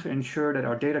ground to ensure that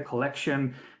our data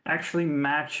collection actually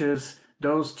matches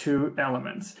those two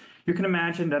elements. You can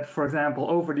imagine that, for example,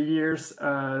 over the years,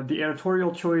 the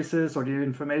editorial choices or the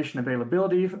information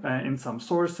availability in some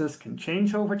sources can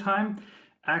change over time.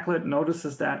 ACLED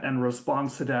notices that and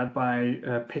responds to that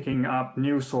by picking up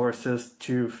new sources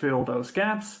to fill those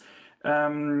gaps.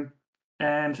 And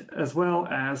as well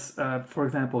as, for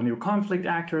example, new conflict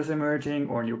actors emerging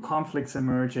or new conflicts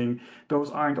emerging, those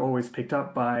aren't always picked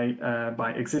up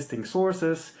by existing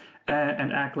sources.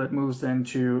 And ACLED moves then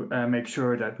to make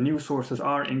sure that new sources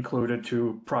are included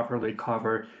to properly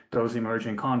cover those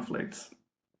emerging conflicts.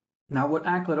 Now, what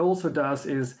ACLED also does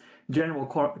is general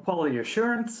quality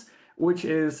assurance, which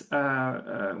is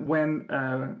when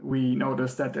we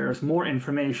notice that there's more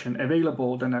information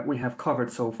available than that we have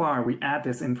covered so far, we add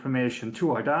this information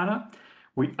to our data.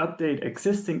 We update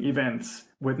existing events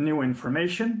with new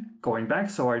information going back,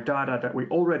 so our data that we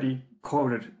already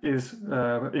coded is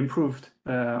improved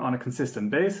on a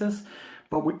consistent basis.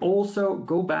 But we also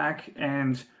go back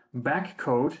and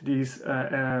backcode these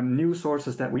new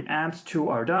sources that we add to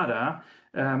our data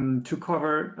to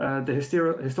cover the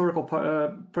historical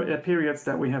periods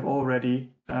that we have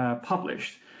already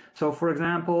published. So, for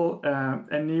example,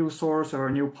 a new source or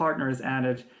a new partner is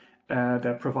added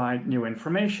that provide new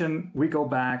information. We go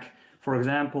back, for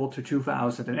example, to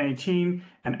 2018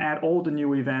 and add all the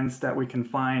new events that we can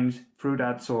find through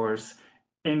that source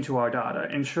into our data,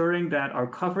 ensuring that our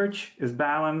coverage is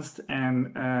balanced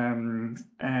and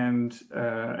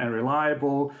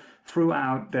reliable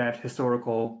throughout that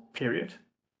historical period.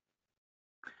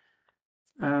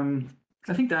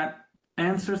 I think that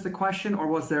answers the question, or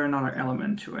was there another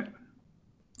element to it?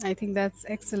 I think that's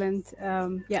excellent.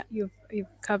 Yeah, you've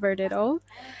covered it all.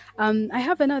 I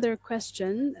have another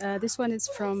question. This one is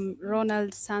from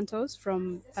Ronald Santos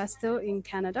from Pastel in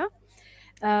Canada.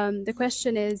 The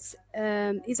question is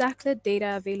ACLED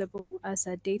data available as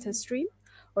a data stream,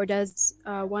 or does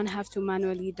one have to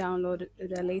manually download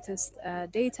the latest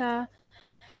data?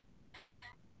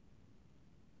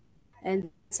 And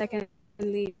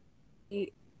secondly,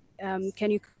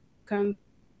 can you confirm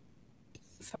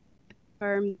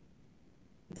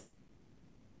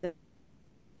the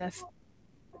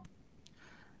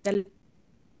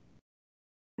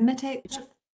Mete,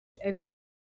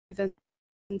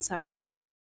 events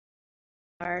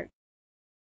are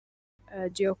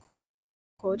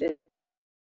geocoded?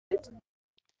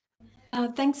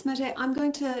 thanks, Mete. I'm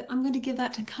going to give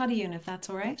that to Kadiyun, if that's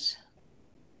all right.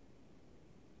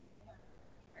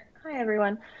 Hi,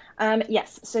 everyone.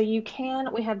 Yes, so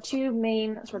we have two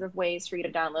main sort of ways for you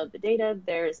to download the data.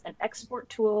 There's an export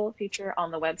tool feature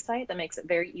on the website that makes it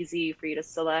very easy for you to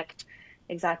select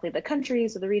exactly the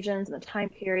countries or the regions and the time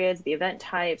periods, the event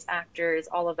types, actors,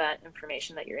 all of that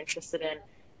information that you're interested in,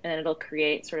 and it'll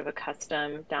create sort of a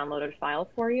custom downloaded file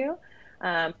for you.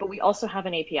 But we also have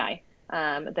an API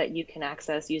that you can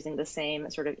access using the same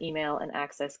sort of email and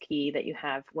access key that you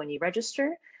have when you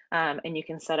register. And you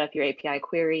can set up your API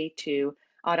query to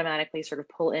automatically sort of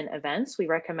pull in events. We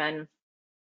recommend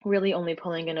really only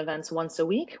pulling in events once a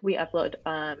week. We upload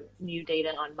new data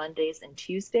on Mondays and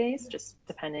Tuesdays, just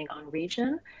depending on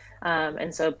region.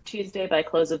 And so Tuesday by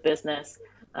close of business,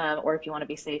 or if you want to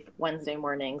be safe, Wednesday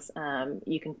mornings,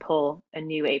 you can pull a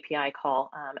new API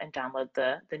call and download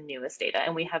the newest data.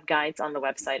 And we have guides on the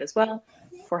website as well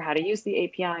for how to use the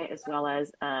API, as well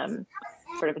as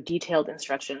sort of detailed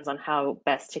instructions on how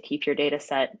best to keep your data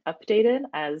set updated.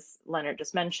 As Leonard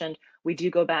just mentioned, we do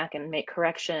go back and make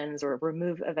corrections or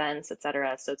remove events,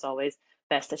 etc. So it's always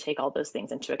best to take all those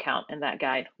things into account, and that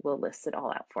guide will list it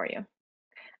all out for you.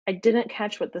 I didn't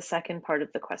catch what the second part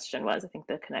of the question was. I think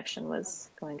the connection was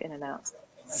going in and out.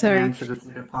 Sorry. Answer the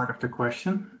second part of the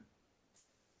question.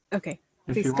 Okay,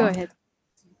 If please you go want. ahead.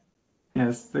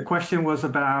 Yes, the question was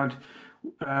about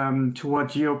to what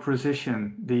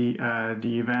geoposition the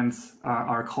events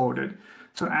are coded.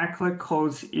 So ACLED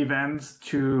codes events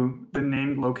to the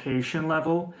named location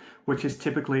level, which is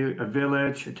typically a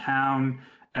village, a town.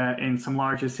 In some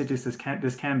larger cities,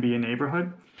 this can be a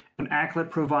neighborhood. And ACLED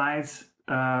provides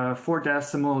 4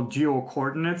 decimal geo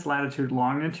coordinates, latitude,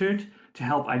 longitude, to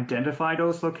help identify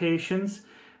those locations.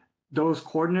 Those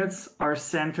coordinates are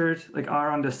centered, are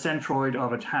on the centroid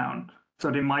of a town. So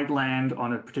they might land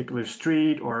on a particular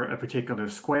street or a particular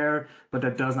square, but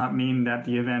that does not mean that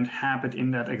the event happened in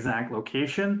that exact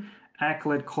location.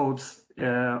 ACLED codes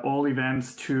all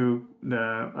events to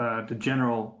the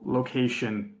general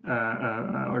location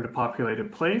or the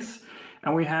populated place.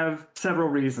 And we have several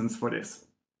reasons for this.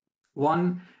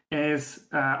 One is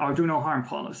our do no harm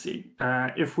policy.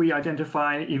 If we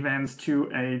identify events to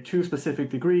a too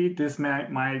specific degree, this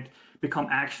might become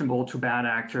actionable to bad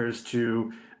actors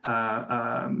to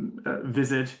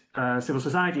visit civil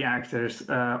society actors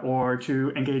or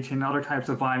to engage in other types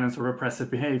of violence or repressive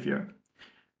behavior.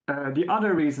 The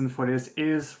other reason for this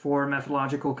is for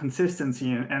methodological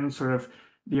consistency and sort of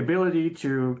the ability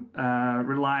to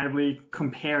reliably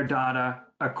compare data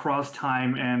across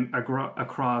time and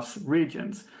across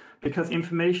regions. Because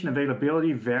information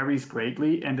availability varies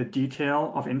greatly, and the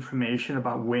detail of information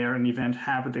about where an event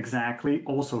happened exactly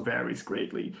also varies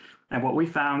greatly. And what we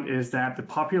found is that the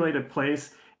populated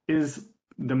place is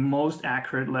the most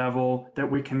accurate level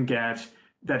that we can get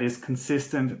that is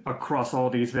consistent across all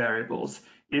these variables.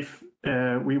 If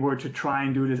we were to try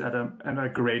and do this at a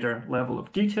greater level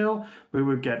of detail, we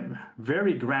would get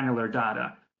very granular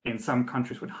data in some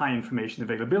countries with high information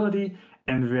availability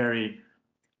and very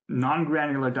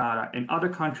non-granular data in other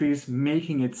countries,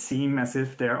 making it seem as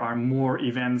if there are more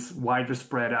events wider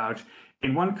spread out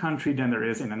in one country than there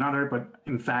is in another, but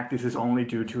in fact this is only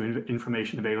due to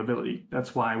information availability.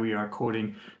 That's why we are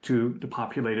coding to the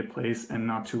populated place and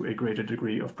not to a greater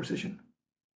degree of precision.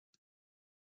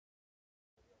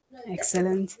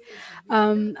 Excellent.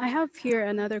 I have here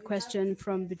another question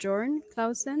from Bjorn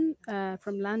Clausen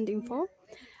from Landinfo.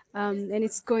 And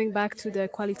it's going back to the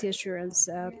quality assurance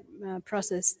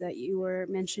process that you were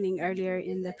mentioning earlier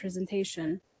in the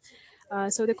presentation.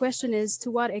 So the question is,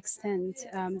 to what extent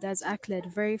does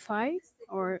ACLED verify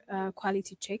or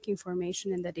quality check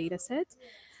information in the dataset?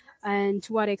 And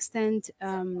to what extent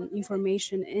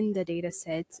information in the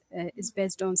dataset is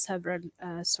based on several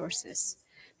sources?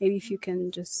 Maybe if you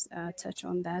can just touch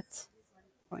on that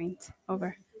point.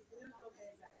 Over.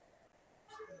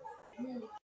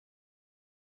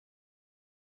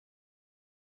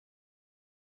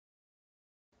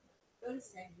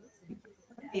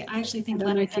 I actually think,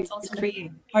 Leonard, that's also for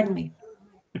you. Pardon me.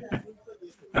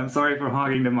 I'm sorry for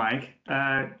hogging the mic.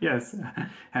 Yes,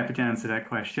 happy to answer that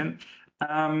question.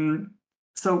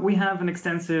 So we have an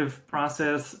extensive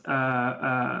process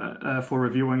for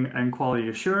reviewing and quality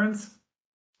assurance.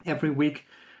 Every week,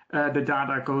 the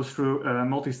data goes through a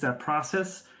multi-step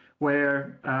process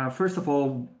where, first of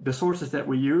all, the sources that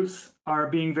we use are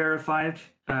being verified.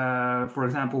 For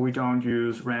example, we don't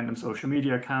use random social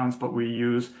media accounts, but we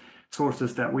use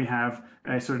sources that we have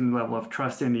a certain level of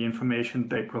trust in the information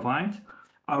they provide.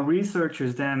 Our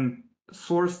researchers then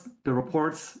source the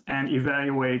reports and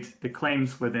evaluate the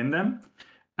claims within them.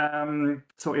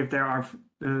 So if there are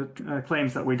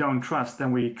claims that we don't trust,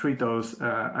 then we treat those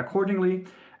accordingly.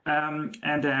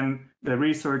 And then the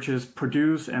researchers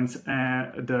produce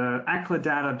the ACLED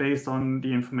data based on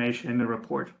the information in the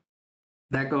report.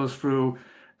 That goes through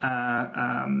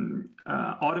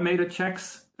automated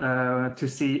checks to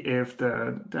see if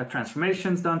the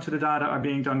transformations done to the data are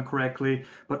being done correctly,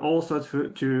 but also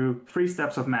to 3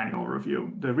 steps of manual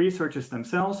review. The researchers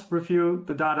themselves review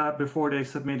the data before they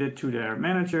submit it to their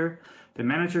manager. The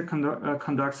manager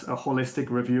conducts a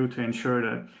holistic review to ensure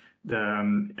that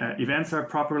the events are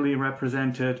properly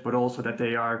represented, but also that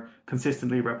they are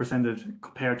consistently represented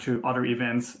compared to other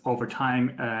events over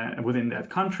time within that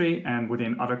country and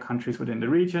within other countries within the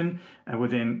region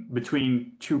and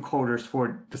between 2 coders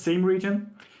for the same region.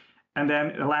 And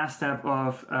then the last step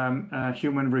of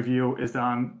human review is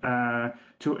done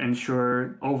to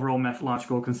ensure overall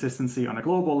methodological consistency on a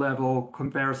global level,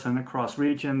 comparison across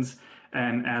regions,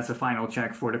 and as a final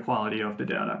check for the quality of the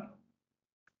data.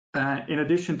 In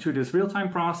addition to this real-time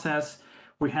process,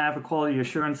 we have a quality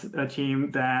assurance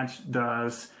team that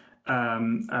does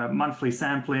monthly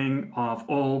sampling of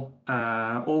all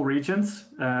regions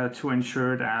to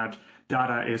ensure that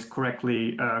data is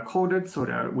correctly coded, so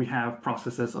that we have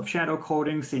processes of shadow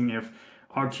coding, seeing if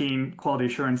our team, quality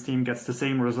assurance team, gets the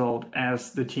same result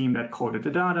as the team that coded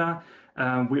the data.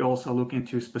 We also look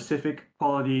into specific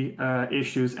quality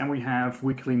issues, and we have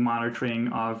weekly monitoring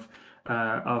of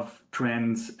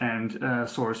trends and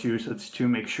source usage to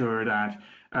make sure that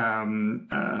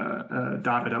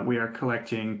data that we are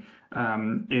collecting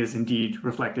is indeed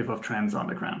reflective of trends on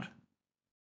the ground.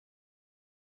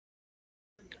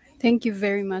 Thank you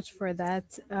very much for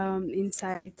that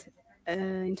insight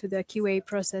into the QA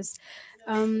process.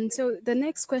 So the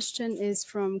next question is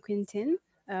from Quintin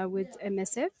with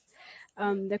MSF.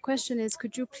 The question is,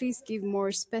 could you please give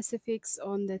more specifics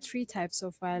on the 3 types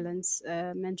of violence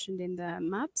mentioned in the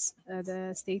maps,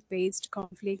 the state-based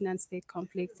conflict, non-state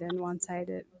conflict, and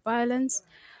one-sided violence,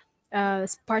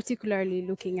 particularly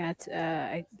looking at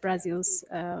Brazil's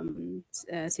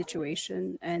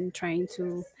situation and trying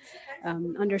to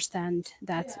understand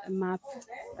that map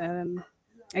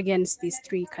against these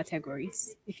 3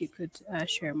 categories. If you could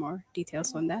share more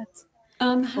details on that.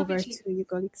 Over to you,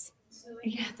 colleagues.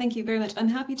 Yeah, thank you very much. I'm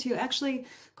happy to. Actually,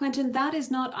 Quentin, that is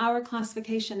not our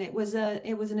classification. It was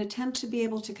an attempt to be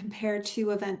able to compare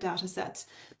 2 event data sets.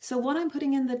 So what I'm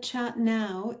putting in the chat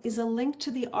now is a link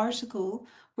to the article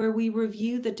where we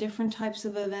review the different types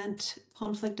of event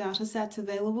conflict data sets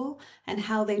available and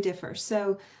how they differ.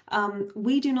 So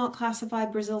we do not classify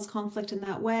Brazil's conflict in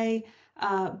that way,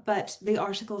 but the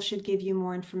article should give you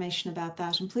more information about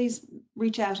that. And please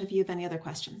reach out if you have any other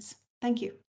questions. Thank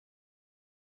you.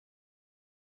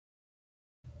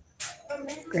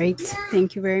 Great,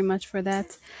 thank you very much for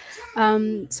that.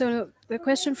 So the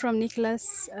question from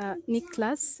Niklas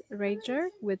Rager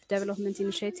with Development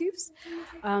Initiatives.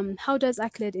 How does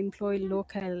ACLED employ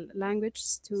local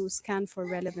language to scan for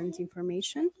relevant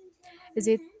information?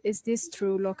 Is this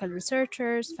through local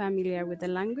researchers familiar with the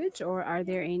language, or are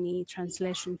there any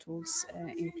translation tools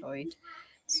employed?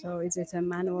 So is it a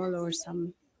manual or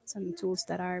some tools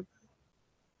that are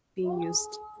being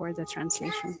used for the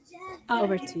translation?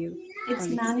 Over to you. It's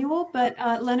manual, but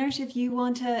Leonard, if you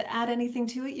want to add anything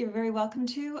to it, you're very welcome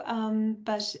to.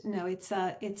 But no, it's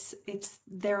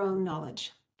their own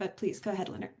knowledge. But please go ahead,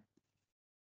 Leonard.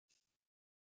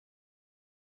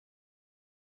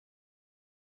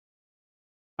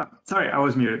 Sorry, I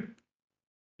was muted.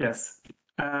 Yes.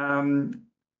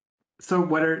 So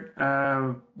whether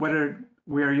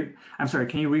we are, I'm sorry,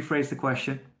 can you rephrase the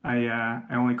question? I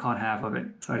only caught half of it,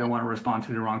 so I don't want to respond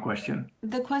to the wrong question.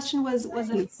 The question was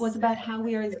about how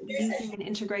we are using and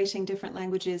integrating different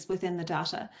languages within the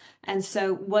data. And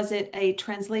so was it a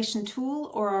translation tool,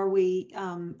 or are we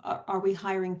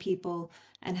hiring people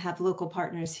and have local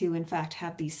partners who in fact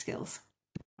have these skills?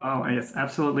 Oh, yes,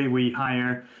 absolutely. We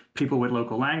hire people with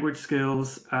local language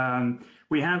skills.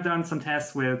 We have done some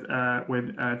tests with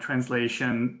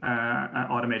translation,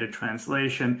 automated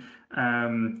translation,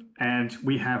 and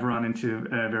we have run into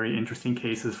very interesting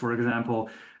cases. For example,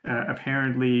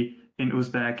 apparently in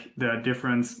Uzbek, the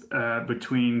difference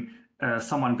between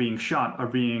someone being shot or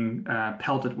being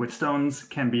pelted with stones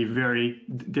can be very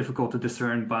difficult to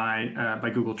discern by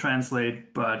Google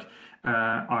Translate, but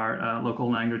our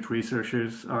local language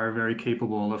researchers are very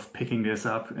capable of picking this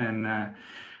up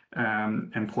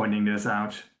and pointing this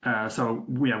out. So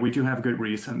yeah, we do have good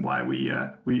reason why we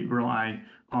rely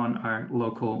on our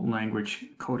local language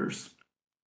coders.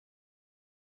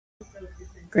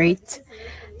 Great,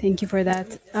 thank you for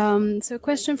that. So a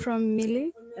question from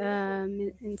Millie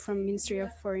from Ministry of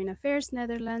Foreign Affairs,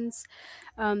 Netherlands.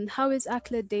 How is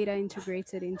ACLED data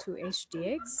integrated into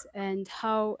HDX, and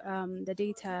how the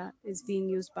data is being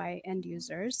used by end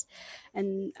users?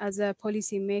 And as a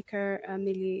policymaker,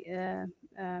 Millie,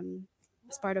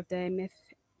 as part of the MF,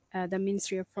 the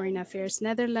Ministry of Foreign Affairs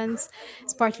Netherlands,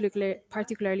 is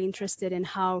particularly interested in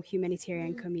how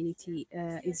humanitarian community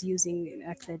is using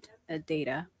ACLED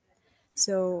data.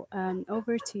 So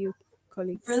over to you,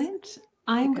 colleagues. Brilliant.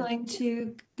 I'm going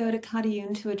to go to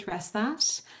Kadiyun to address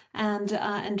that. And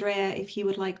Andrea, if you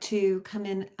would like to come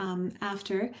in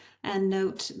after and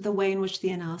note the way in which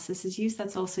the analysis is used,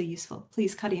 that's also useful.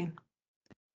 Please, Kadiyun.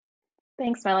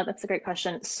 Thanks, Mila. That's a great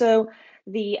question. So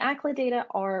the ACLED data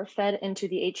are fed into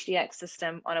the HDX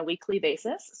system on a weekly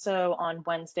basis. So on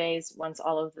Wednesdays, once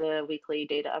all of the weekly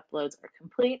data uploads are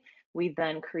complete, we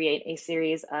then create a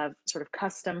series of sort of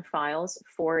custom files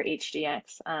for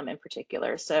HDX in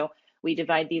particular. So we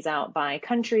divide these out by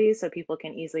countries so people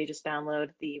can easily just download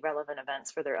the relevant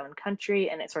events for their own country,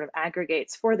 and it sort of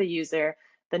aggregates for the user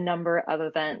the number of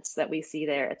events that we see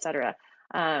there, et cetera.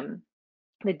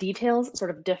 The details sort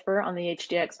of differ on the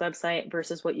HDX website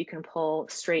versus what you can pull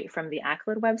straight from the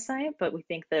ACLED website, but we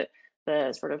think that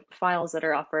the sort of files that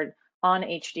are offered on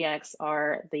HDX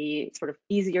are the sort of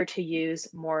easier to use,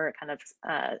 more kind of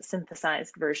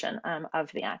synthesized version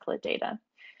of the ACLED data.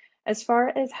 As far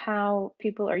as how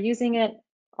people are using it,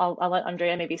 I'll let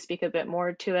Andrea maybe speak a bit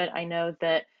more to it. I know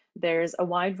that there's a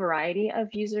wide variety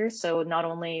of users, so not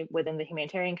only within the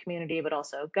humanitarian community, but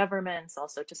also governments,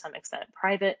 also to some extent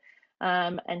private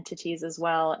entities as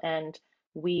well. And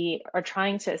we are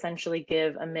trying to essentially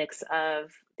give a mix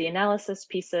of the analysis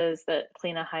pieces that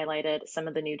Kleena highlighted, some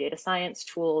of the new data science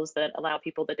tools that allow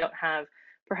people that don't have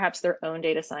perhaps their own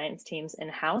data science teams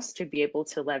in-house to be able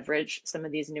to leverage some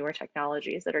of these newer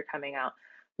technologies that are coming out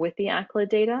with the ACLED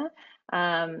data,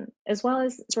 as well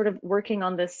as sort of working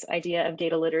on this idea of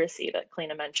data literacy that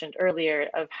Kleena mentioned earlier,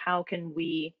 of how can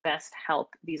we best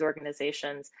help these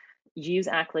organizations use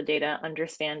ACLED data,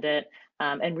 understand it,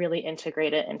 and really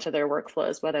integrate it into their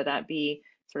workflows, whether that be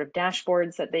sort of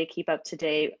dashboards that they keep up to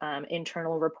date,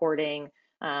 internal reporting,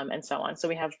 and so on. So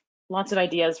we have lots of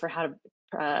ideas for how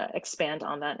to expand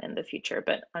on that in the future.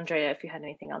 But Andrea, if you had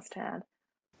anything else to add.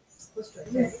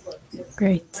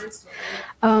 Great.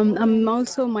 I'm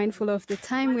also mindful of the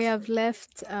time we have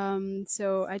left.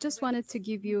 So I just wanted to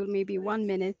give you maybe 1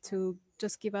 minute to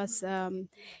just give us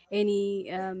any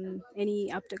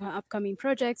upcoming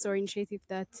projects or initiative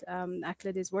that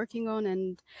ACLED is working on,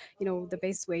 and the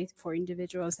best way for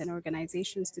individuals and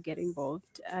organizations to get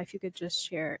involved. If you could just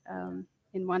share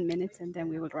in 1 minute, and then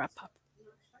we will wrap up.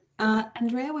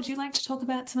 Andrea, would you like to talk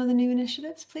about some of the new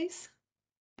initiatives, please?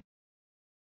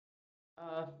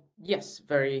 Yes,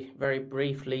 very, very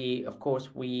briefly. Of course,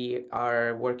 we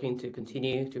are working to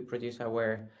continue to produce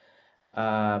our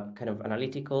kind of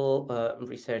analytical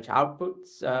research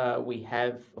outputs. We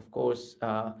have, of course,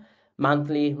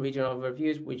 monthly regional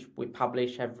reviews, which we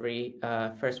publish every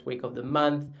first week of the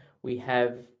month. We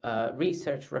have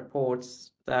research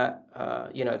reports that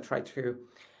try to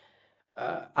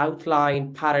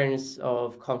outline patterns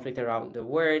of conflict around the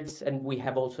world, and we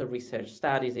have also research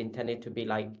studies intended to be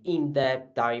like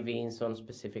in-depth dive-ins on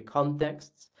specific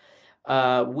contexts.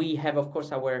 We have, of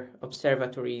course, our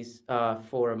observatories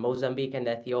for Mozambique and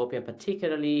Ethiopia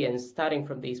particularly, and starting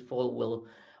from this fall, we'll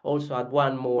also add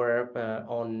one more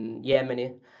on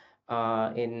Yemen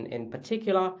in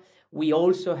particular. We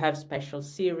also have special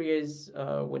series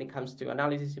when it comes to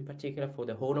analysis, in particular for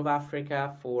the Horn of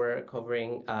Africa, for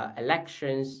covering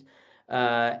elections,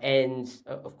 and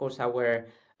of course our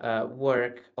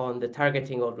work on the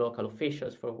targeting of local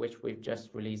officials, for which we've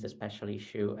just released a special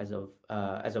issue as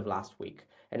of last week.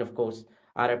 And of course,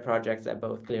 other projects that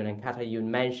both Cleon and Katayun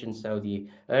mentioned, so the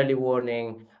early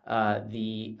warning,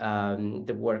 the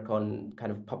work on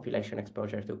kind of population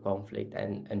exposure to conflict,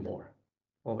 and more.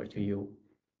 Over to you.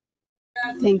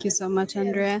 Thank you so much,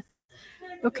 Andrea.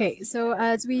 Okay, so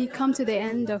as we come to the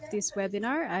end of this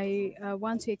webinar, I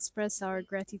want to express our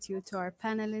gratitude to our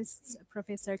panelists,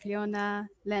 Professor Cleona,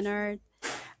 Leonard,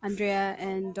 Andrea,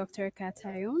 and Dr.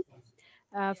 Katayun,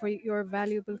 for your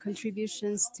valuable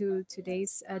contributions to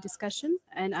today's discussion.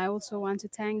 And I also want to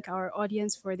thank our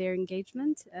audience for their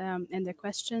engagement and their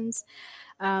questions.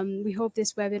 We hope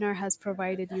this webinar has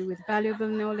provided you with valuable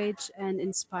knowledge and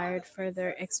inspired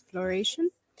further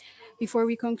exploration. Before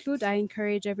we conclude, I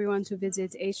encourage everyone to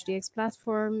visit HDX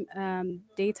platform,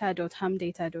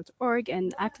 data.humdata.org,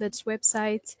 and ACLED's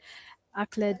website,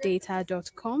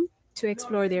 acleddata.com, to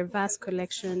explore their vast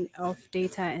collection of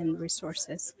data and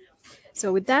resources.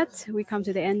 So with that, we come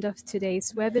to the end of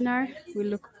today's webinar. We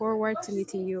look forward to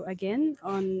meeting you again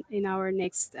in our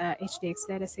next HDX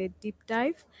Dataset Deep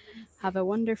Dive. Have a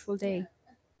wonderful day.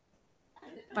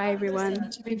 Bye, everyone.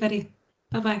 Thanks so much, everybody.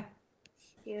 Bye-bye.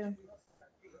 Thank you.